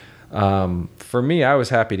 And for me, I was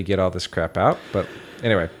happy to get all this crap out. But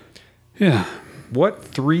anyway, what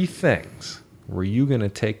 3 things were you going to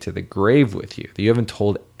take to the grave with you that you haven't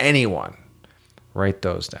told anyone? Write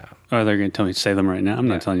those down. Oh, they're going to tell me to say them right now. I'm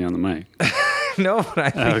not telling you on the mic. No,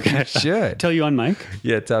 but I think you should. Tell you on mic?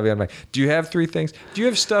 Yeah, tell me on mic. Do you have 3 things? Do you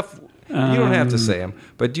have stuff? You don't have to say them,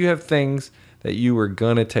 but do you have things that you were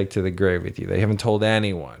going to take to the grave with you that you haven't told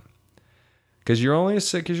anyone? Because you're only as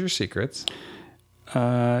sick as your secrets.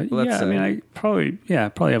 I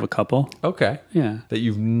probably have a couple. Okay. Yeah. That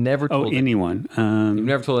you've never told anyone. You've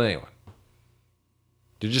never told anyone.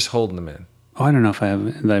 You're just holding them in. Oh, I don't know if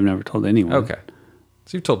I've never told anyone. Okay.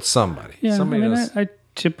 So you've told somebody. Yeah. Somebody knows. I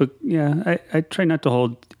try not to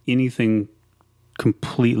hold anything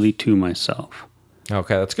completely to myself.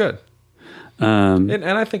 Okay, that's good. And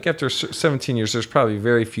I think after 17 years, there's probably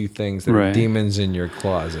very few things that are demons in your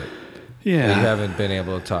closet. Yeah. That you haven't been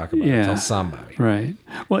able to talk about until somebody. Right.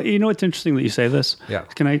 Well, you know what's interesting that you say this? Yeah.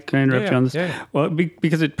 Can I interrupt you on this? Yeah. Well,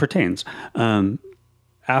 because it pertains.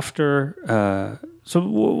 So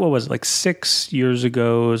what was it, like 6 years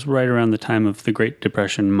ago? It was right around the time of the Great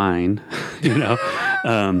Depression, mine, Not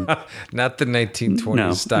the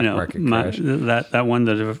 1920s stock market crash. That one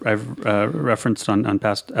that I've referenced on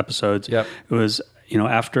past episodes. Yep. It was,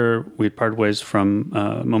 after we'd parted ways from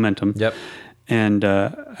Momentum. Yep. And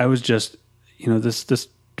I was just, this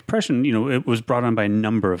depression, it was brought on by a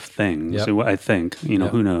number of things. Yep. I think,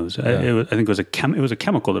 who knows? Yeah. I think it was a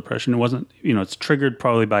chemical depression. It wasn't, it's triggered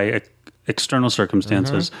probably by external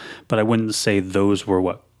circumstances, but I wouldn't say those were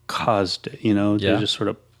what caused it. They just sort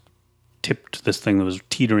of tipped this thing that was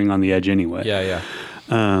teetering on the edge anyway.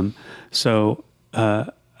 So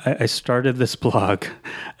I started this blog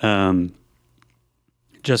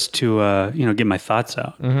just to get my thoughts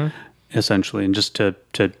out, essentially, and just to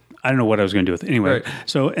I don't know what I was going to do with it anyway. Right.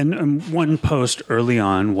 So and one post early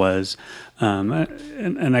on was,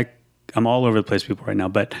 and I'm all over the place, people, right now,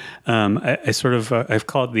 but I sort of I've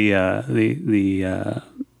called the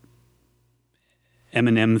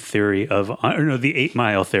Eminem theory the 8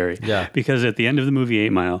 Mile theory. Yeah. Because at the end of the movie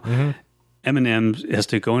 8 Mile, Eminem has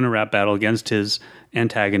to go in a rap battle against his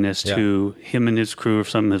antagonist, who him and his crew or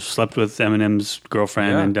something have slept with Eminem's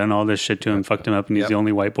girlfriend and done all this shit to him, fucked him up, and he's the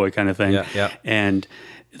only white boy kind of thing. And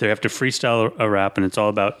they have to freestyle a rap, and it's all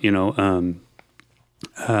about basically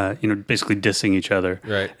dissing each other.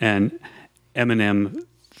 Right. And Eminem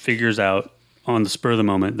figures out on the spur of the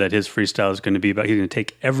moment that his freestyle is going to be about, he's going to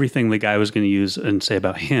take everything the guy was going to use and say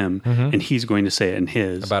about him, and he's going to say it in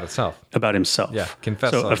his. About himself. Yeah,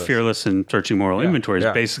 confess So all a this. fearless and searching moral inventory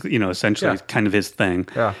is basically, essentially kind of his thing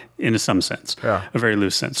in some sense, a very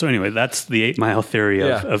loose sense. So anyway, that's the 8 Mile theory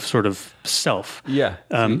of sort of self.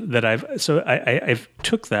 That I've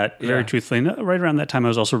took that very truthfully. And right around that time, I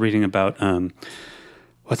was also reading about,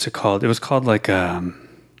 what's it called? It was called like,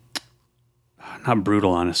 not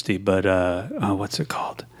brutal honesty, but what's it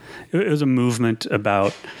called? It was a movement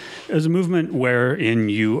wherein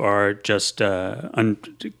you are just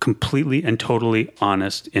completely and totally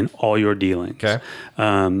honest in all your dealings. Okay.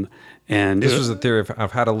 And this was a theory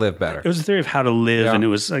of how to live better. It was a theory of how to live, and it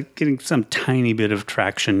was like getting some tiny bit of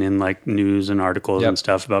traction in like news and articles and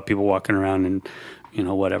stuff about people walking around and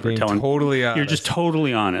whatever, being totally honest. You're just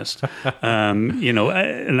totally honest.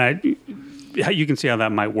 You can see how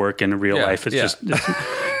that might work in real life. It's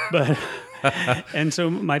but. And so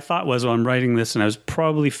my thought was, well, I'm writing this, and I was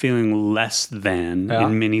probably feeling less than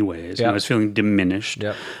in many ways. I was feeling diminished.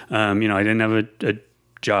 I didn't have a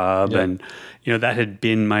job, and that had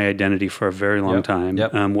been my identity for a very long time.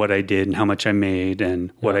 What I did and how much I made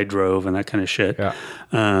and what I drove and that kind of shit.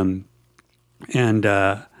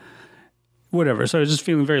 Whatever. So I was just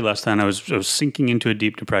feeling very less than. I was sinking into a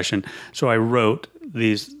deep depression. So I wrote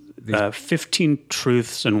these 15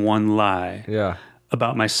 truths and one lie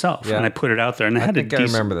about myself, and I put it out there, and I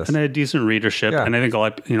remember this, and I had decent readership, and I think a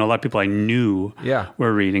lot of people I knew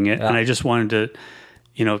were reading it, and I just wanted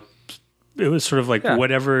to, it was sort of like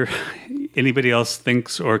whatever anybody else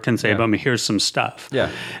thinks or can say about me, here's some stuff.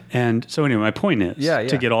 And so anyway, my point is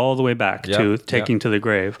to get all the way back to taking to the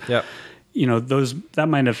grave. Those that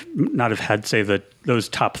might have not have had, say, those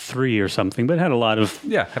top 3 or something, but had a lot of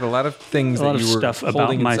things, a lot of stuff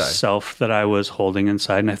about myself that I was holding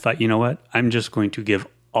inside, and I thought, you know what, I'm just going to give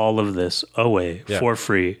all of this away for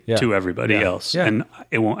free to everybody else, and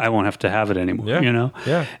I won't have to have it anymore.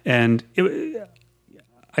 And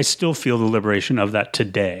I still feel the liberation of that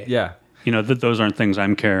today. That those aren't things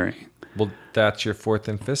I'm carrying. Well, that's your 4th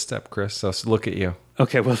and 5th step, Chris. So look at you.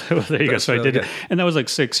 Okay, well there you go. So really I did it, and that was like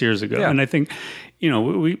 6 years ago. And I think,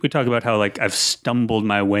 we talk about how like I've stumbled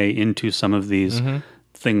my way into some of these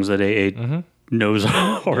things that AA knows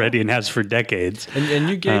already and has for decades. And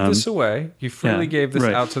you gave this away. You freely gave this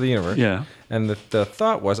out to the universe. And the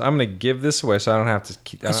thought was, I'm going to give this away so I don't have to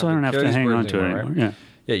keep. So I don't have to hang on to it anymore. Right?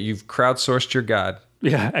 Yeah. You've crowdsourced your God.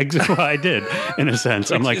 Yeah, exactly. Well, I did, in a sense.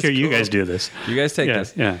 I'm like, here, you guys do this. You guys take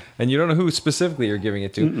this. And you don't know who specifically you're giving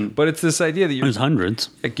it to, but it's this idea that there's hundreds.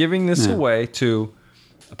 Giving this away to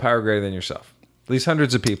a power greater than yourself. At least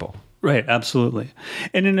hundreds of people. Right, absolutely.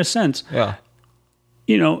 And in a sense,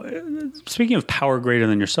 speaking of power greater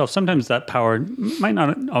than yourself, sometimes that power might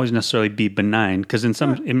not always necessarily be benign, because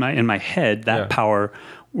in my head, that power,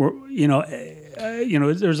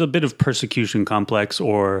 there's a bit of persecution complex,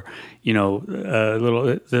 or a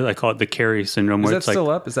little. I call it the Carrie syndrome. Is where that it's still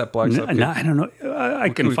like, up? Is that blog still up? No, I don't know. I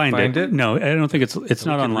can find it. No, I don't think it's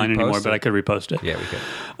not online anymore. But I could repost it. Yeah, we could.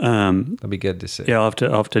 That'd be good to see. Yeah, I'll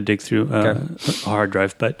have to dig through a hard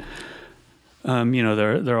drive, but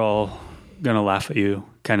they're all gonna laugh at you,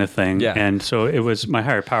 kind of thing. Yeah. And so it was, my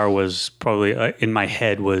higher power was probably in my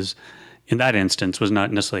head was, in that instance, was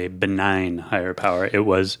not necessarily a benign higher power. It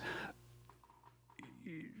was.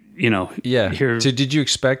 Here. So did you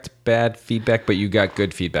expect bad feedback, but you got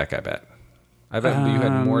good feedback? I bet you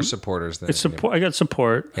had more supporters than support. I got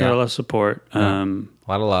support. I got a lot of support. A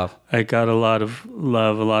lot of love. I got a lot of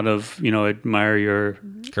love. A lot of admire your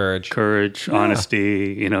courage,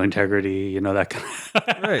 honesty, integrity. That kind of.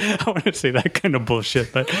 Right. I want to say that kind of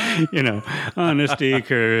bullshit, but honesty,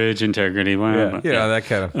 courage, integrity. That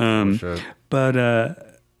kind of bullshit. But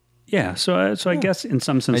So I guess in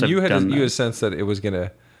some sense, and you had a sense that it was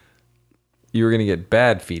gonna. You were gonna get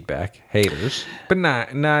bad feedback, haters, but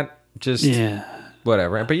not Just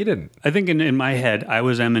whatever. But you didn't. I think in my head, I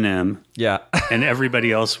was Eminem. Yeah. And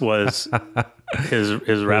everybody else was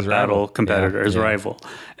his rap battle competitor, his rival.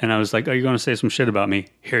 And I was like, "Oh, you're going to say some shit about me?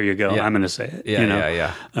 Here you go. I'm going to say it."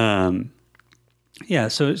 Yeah.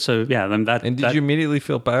 So then that. And did you immediately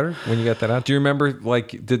feel better when you got that out? Do you remember,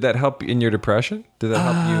 like, did that help in your depression? Did that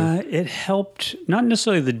help you? It helped, not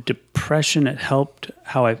necessarily the depression. It helped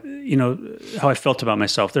how I felt about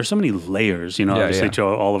myself. There's so many layers, obviously to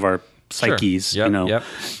all of our psyches, Sure. Yep.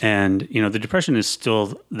 and the depression is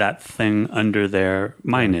still that thing under there.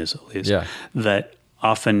 Mine is, at least, that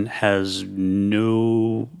often has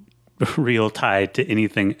no real tie to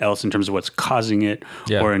anything else in terms of what's causing it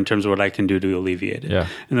or in terms of what I can do to alleviate it. Yeah.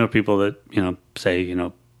 And there are people that, say,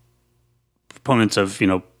 proponents of,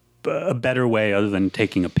 a better way other than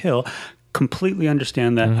taking a pill. Completely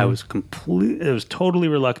understand that. I was totally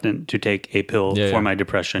reluctant to take a pill for my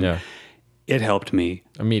depression. Yeah. It helped me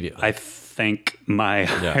immediately. I thank my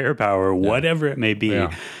higher power, whatever it may be.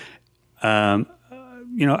 Yeah. I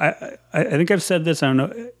think I've said this. I don't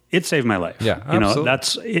know. It saved my life. Yeah, absolutely.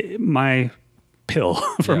 That's my pill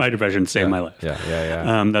for my depression. Saved my life.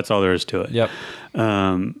 Yeah. That's all there is to it. Yep.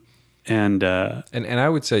 And I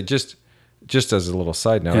would say just as a little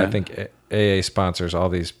side note, I think AA sponsors all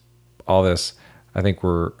this. I think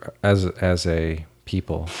we're as a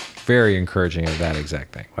people very encouraging of that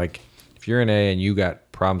exact thing. Like if you're in AA and you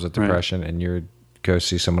got problems with depression and you go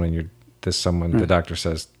see someone and the doctor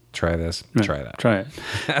says, try this, try that. Try it.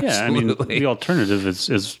 Absolutely. Yeah, I mean, the alternative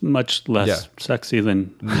is much less sexy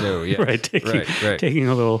than taking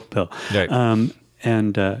a little pill. Right.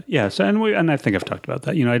 And I think I've talked about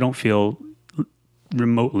that. I don't feel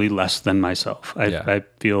remotely less than myself. I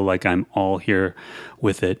feel like I'm all here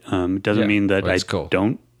with it. It doesn't mean that I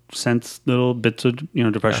don't sense little bits of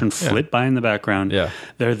depression flit by in the background. Yeah.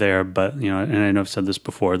 They're there, but and I know I've said this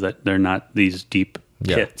before that they're not these deep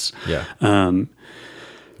pits. Yeah.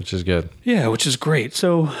 Which is good. Yeah, which is great.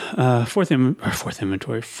 So, fourth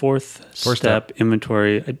step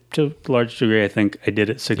inventory. To a large degree, I think I did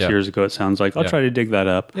it 6 years ago. It sounds like I'll try to dig that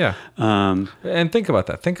up. Yeah. And think about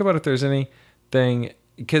that. Think about if there's anything,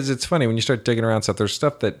 because it's funny when you start digging around stuff. There's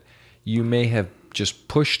stuff that you may have just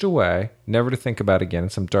pushed away, never to think about again in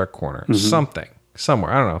some dark corner, something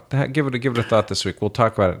somewhere. I don't know. Give it a thought this week. We'll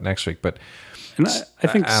talk about it next week. But I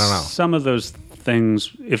think I don't know. Some of those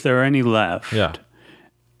things, if there are any left. Yeah.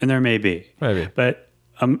 And there may be. Maybe. But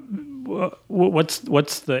what's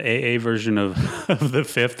the AA version of the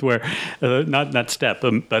fifth, where not step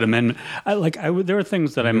but amendment? There are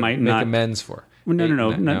things that I might make not amends for.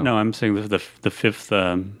 No. I'm saying the fifth.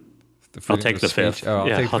 I'll take the fifth. Oh,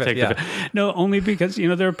 I'll take the fifth. No, only because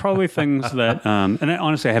there are probably things that, and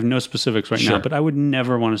honestly I have no specifics right now, but I would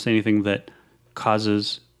never want to say anything that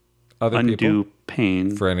causes other undue people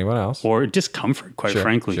pain for anyone else or discomfort, quite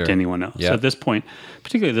frankly, to anyone else. So at this point,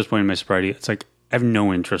 particularly at this point in my sobriety, it's like I have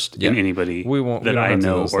no interest in anybody that I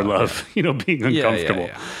know or love, being uncomfortable.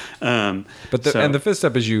 But the fifth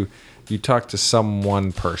step is you talk to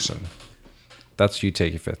one person. That's you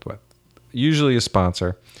take your fifth with. Usually a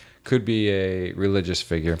sponsor, could be a religious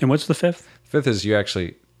figure. And what's the fifth? Fifth is you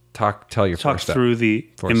actually tell your talk first step. through the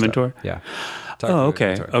inventory. Yeah.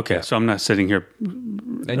 Okay. Yeah. So I'm not sitting here.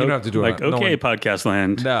 And you don't have to do it. Podcast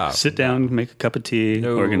land. No. Sit down, make a cup of tea.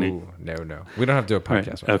 No. We don't have to do a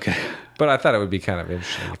podcast. Right. Okay. But I thought it would be kind of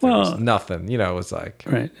interesting. If there was nothing, it was like,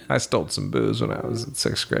 I stole some booze when I was in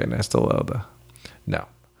 6th grade and I still owe No.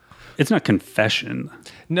 It's not confession.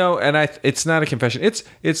 No, and it's not a confession.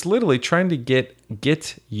 It's literally trying to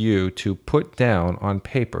get you to put down on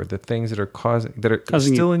paper the things that are causing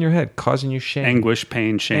still in your head, causing you shame, anguish,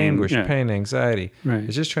 pain, shame, pain, anxiety. Right.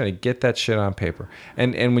 It's just trying to get that shit on paper.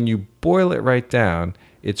 And when you boil it right down,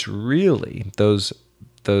 it's really those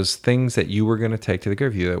things that you were going to take to the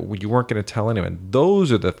grave, that you weren't going to tell anyone.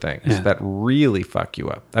 Those are the things that really fuck you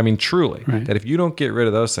up. I mean, truly, that if you don't get rid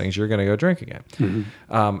of those things, you're going to go drink again.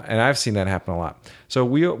 Mm-hmm. And I've seen that happen a lot. So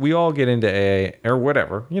we all get into AA or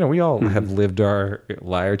whatever. We all have lived our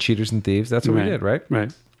liar, cheaters, and thieves. That's what we did, right?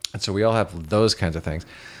 Right. And so we all have those kinds of things.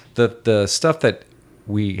 The stuff that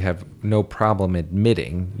we have no problem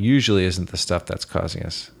admitting usually isn't the stuff that's causing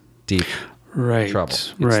us deep trouble.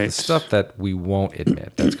 It's the stuff that we won't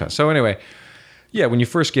admit. So anyway, when you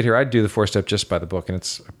first get here, I'd do the 4-step just by the book, and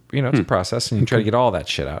it's it's a process, and you try to get all that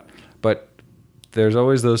shit out. But there's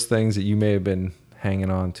always those things that you may have been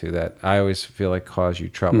hanging on to that I always feel like cause you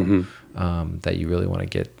trouble, that you really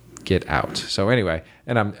want to get out. So anyway,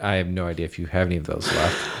 and I have no idea if you have any of those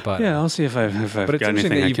left. But I'll see if I've but it's got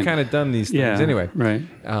interesting anything that you've kind of done these things anyway, right?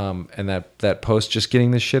 And that post just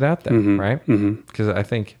getting this shit out there, right? Because I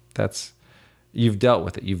think that's you've dealt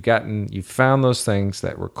with it. You've found those things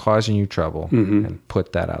that were causing you trouble and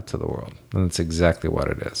put that out to the world. And that's exactly what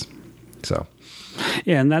it is. So,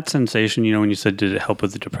 yeah. And that sensation, when you said, did it help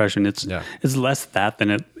with the depression? It's less that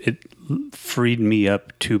than it freed me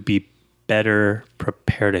up to be better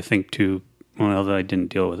prepared, I think, although I didn't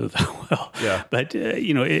deal with it that well. Yeah. But,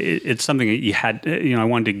 it's something that you had, I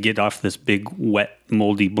wanted to get off this big, wet,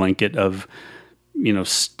 moldy blanket of,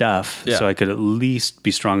 stuff, so I could at least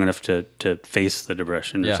be strong enough to face the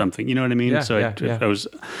depression or something. You know what I mean? So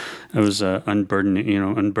I was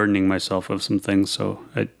unburdening myself of some things, so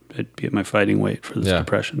I'd be at my fighting weight for this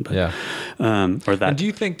depression. But, or that. And do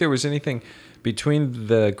you think there was anything between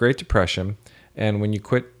the Great Depression and when you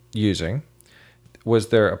quit using? Was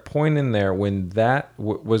there a point in there when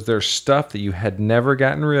was there stuff that you had never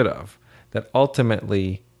gotten rid of that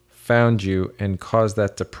ultimately found you and caused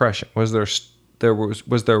that depression? Was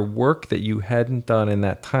there work that you hadn't done in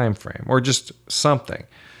that time frame, or just something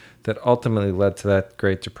that ultimately led to that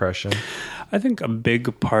Great Depression? I think a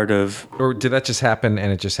big part of... Or did that just happen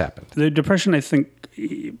and it just happened? The depression, I think,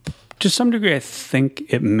 to some degree, I think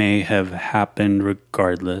it may have happened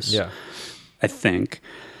regardless. Yeah. I think.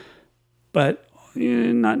 But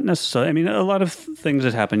not necessarily. I mean, a lot of things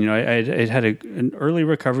that happened. I had an early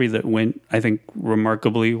recovery that went, I think,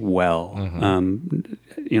 remarkably well.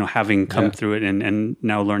 Having come through it and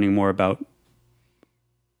now learning more about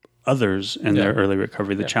others and their early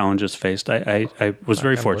recovery, the challenges faced. I was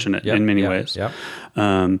very fortunate in many ways.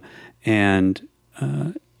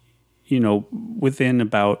 Within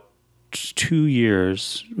about 2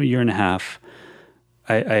 years, a year and a half,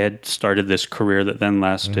 I had started this career that then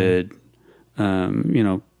lasted,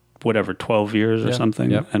 12 years or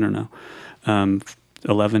something. I don't know.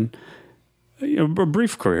 11. A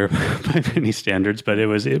brief career by many standards, but it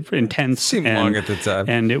was intense. Seemed long at the time.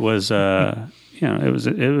 And it was, it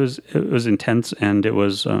was intense, and it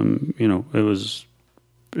was,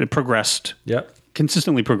 it progressed. Yep.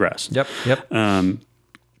 Consistently progressed. Yep.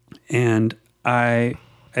 And I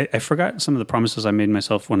forgot some of the promises I made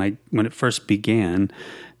myself when it first began,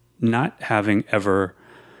 not having ever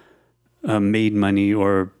made money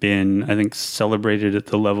or been, I think, celebrated at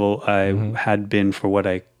the level I had been for what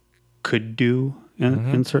I could do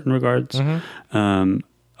in certain regards.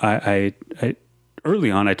 I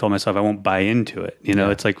early on, I told myself I won't buy into it.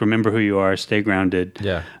 It's like, remember who you are, stay grounded.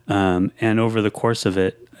 Yeah. And over the course of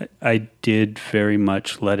it, I did very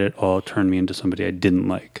much let it all turn me into somebody I didn't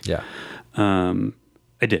like. Yeah. I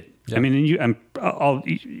did. Yeah. I mean,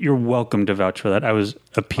 you're welcome to vouch for that. I was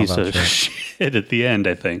a piece of shit at the end,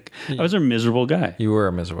 I think. I was a miserable guy. You were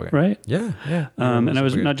a miserable guy. Right? Yeah. And I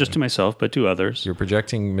was not just to myself, but to others. You're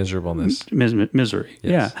projecting miserableness. Misery.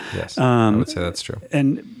 Yes. Yeah. Yes. I would say that's true.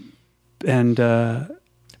 But I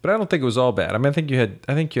don't think it was all bad. I mean, I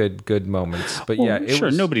think you had good moments. But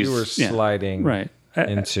you were sliding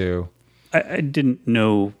into. I didn't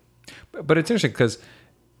know. But it's interesting because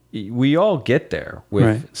we all get there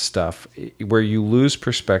with stuff where you lose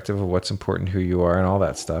perspective of what's important, who you are, and all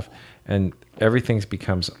that stuff, and everything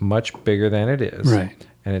becomes much bigger than it is. Right.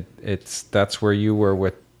 And that's where you were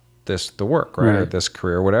with the work, right? Or this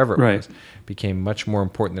career, whatever it was, became much more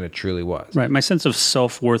important than it truly was. Right. My sense of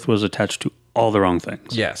self-worth was attached to all the wrong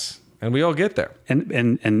things. Yes. And we all get there.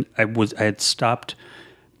 And I had stopped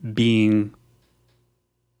being.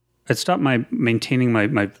 I'd stopped maintaining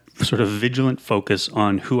my sort of vigilant focus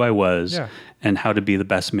on who I was and how to be the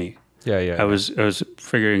best me. I was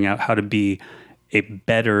figuring out how to be a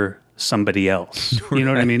better somebody else. You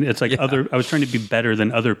know what I mean? It's like I was trying to be better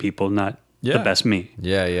than other people, not the best me.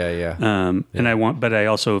 Yeah. And but I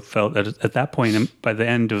also felt that at that point, and by the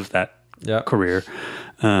end of that career,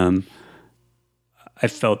 I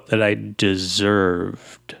felt that I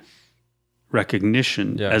deserved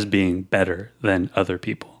recognition as being better than other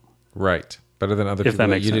people. Right. Better than other people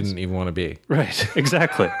that you didn't even want to be. Right.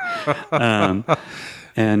 Exactly.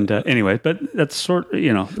 Anyway, but that's sort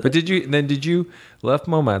of, But did you left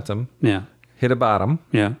momentum? Yeah. Hit a bottom?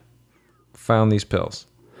 Yeah. Found these pills?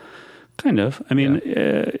 Kind of. I mean,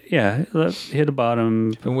 hit a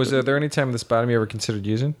bottom. And was there any time this bottom you ever considered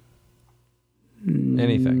using?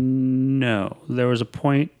 Anything? No. There was a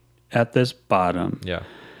point at this bottom. Yeah.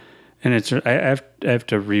 And I have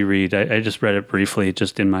to reread. I just read it briefly,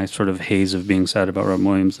 just in my sort of haze of being sad about Robin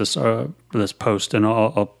Williams. This post, and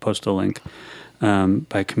I'll post a link by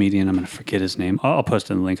a comedian. I'm going to forget his name. I'll post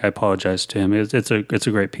in the link. I apologize to him. It's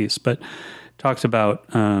a great piece, but talks about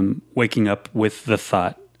waking up with the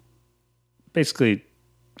thought. Basically,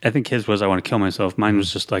 I think his was I want to kill myself. Mine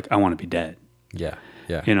was just like I want to be dead. Yeah.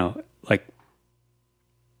 Like.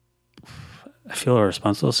 I feel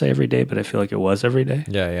responsible to say every day, but I feel like it was every day.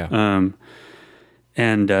 Yeah.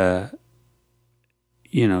 And,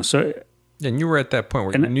 so... And you were at that point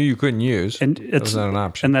where you knew you couldn't use. And it was not an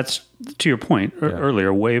option. And that's, to your point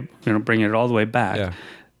earlier, bringing it all the way back. Yeah.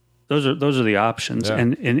 Those are the options. Yeah.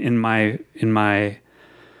 And in my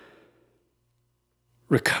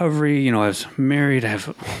recovery, I was married. I have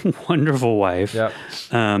a wonderful wife. Yeah.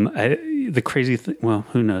 The crazy thing. Well,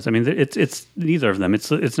 who knows? I mean, it's neither of them. It's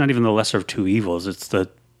not even the lesser of two evils.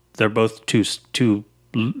 They're both two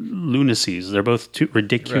lunacies. They're both two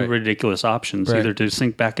ridiculous options, either to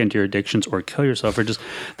sink back into your addictions or kill yourself, or just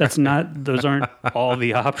those aren't all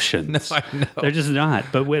the options. No, I know. They're just not.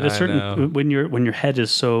 But at a certain when your head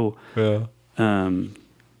is so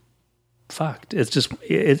fucked, it's just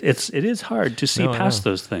it is hard to see past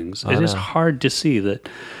those things. It is hard to see that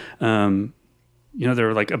there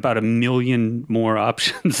are like about 1 million more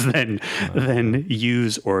options than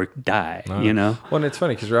use or die. Well, and it's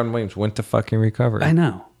funny because Robin Williams went to fucking recovery. I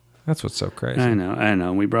know. That's what's so crazy. I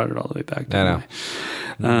know. We brought it all the way back. I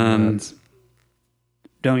know.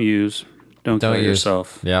 Don't use. Don't kill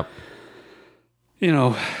yourself. Yep.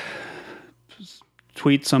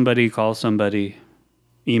 Tweet somebody, call somebody,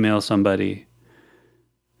 email somebody.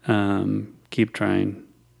 Keep trying.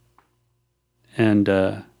 And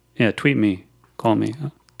tweet me. Call me.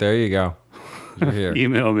 There you go. You're here.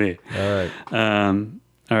 Email me. All right.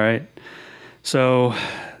 All right. So,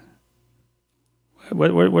 how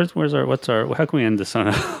can we end this on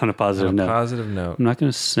a positive note? Positive note. I'm not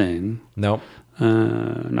going to sing. Nope.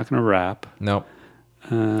 I'm not going to rap. Nope.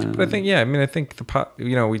 But I think, I think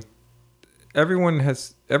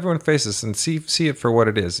everyone faces and see it for what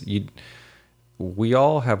it is. We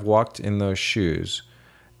all have walked in those shoes,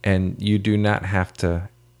 and you do not have to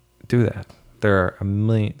do that. There are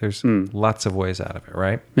there's lots of ways out of it,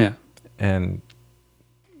 right? Yeah. And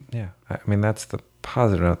I mean, that's the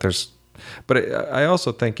positive note. But I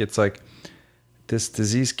also think it's like this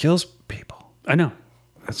disease kills people. I know.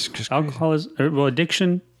 That's just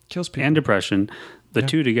addiction kills people and depression. The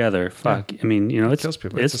two together, fuck. Yeah. I mean, it kills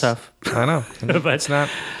people. It's tough. I know, but it's not.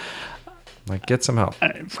 Like, get some help.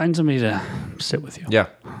 Find somebody to sit with you. Yeah.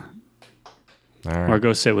 All right. Or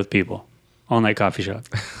go sit with people. All night coffee shop.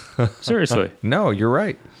 Seriously. No, you're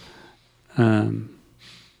right. Yeah.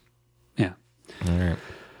 All right.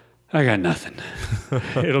 I got nothing.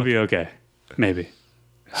 It'll be okay. Maybe.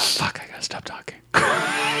 Oh, fuck, I gotta stop talking.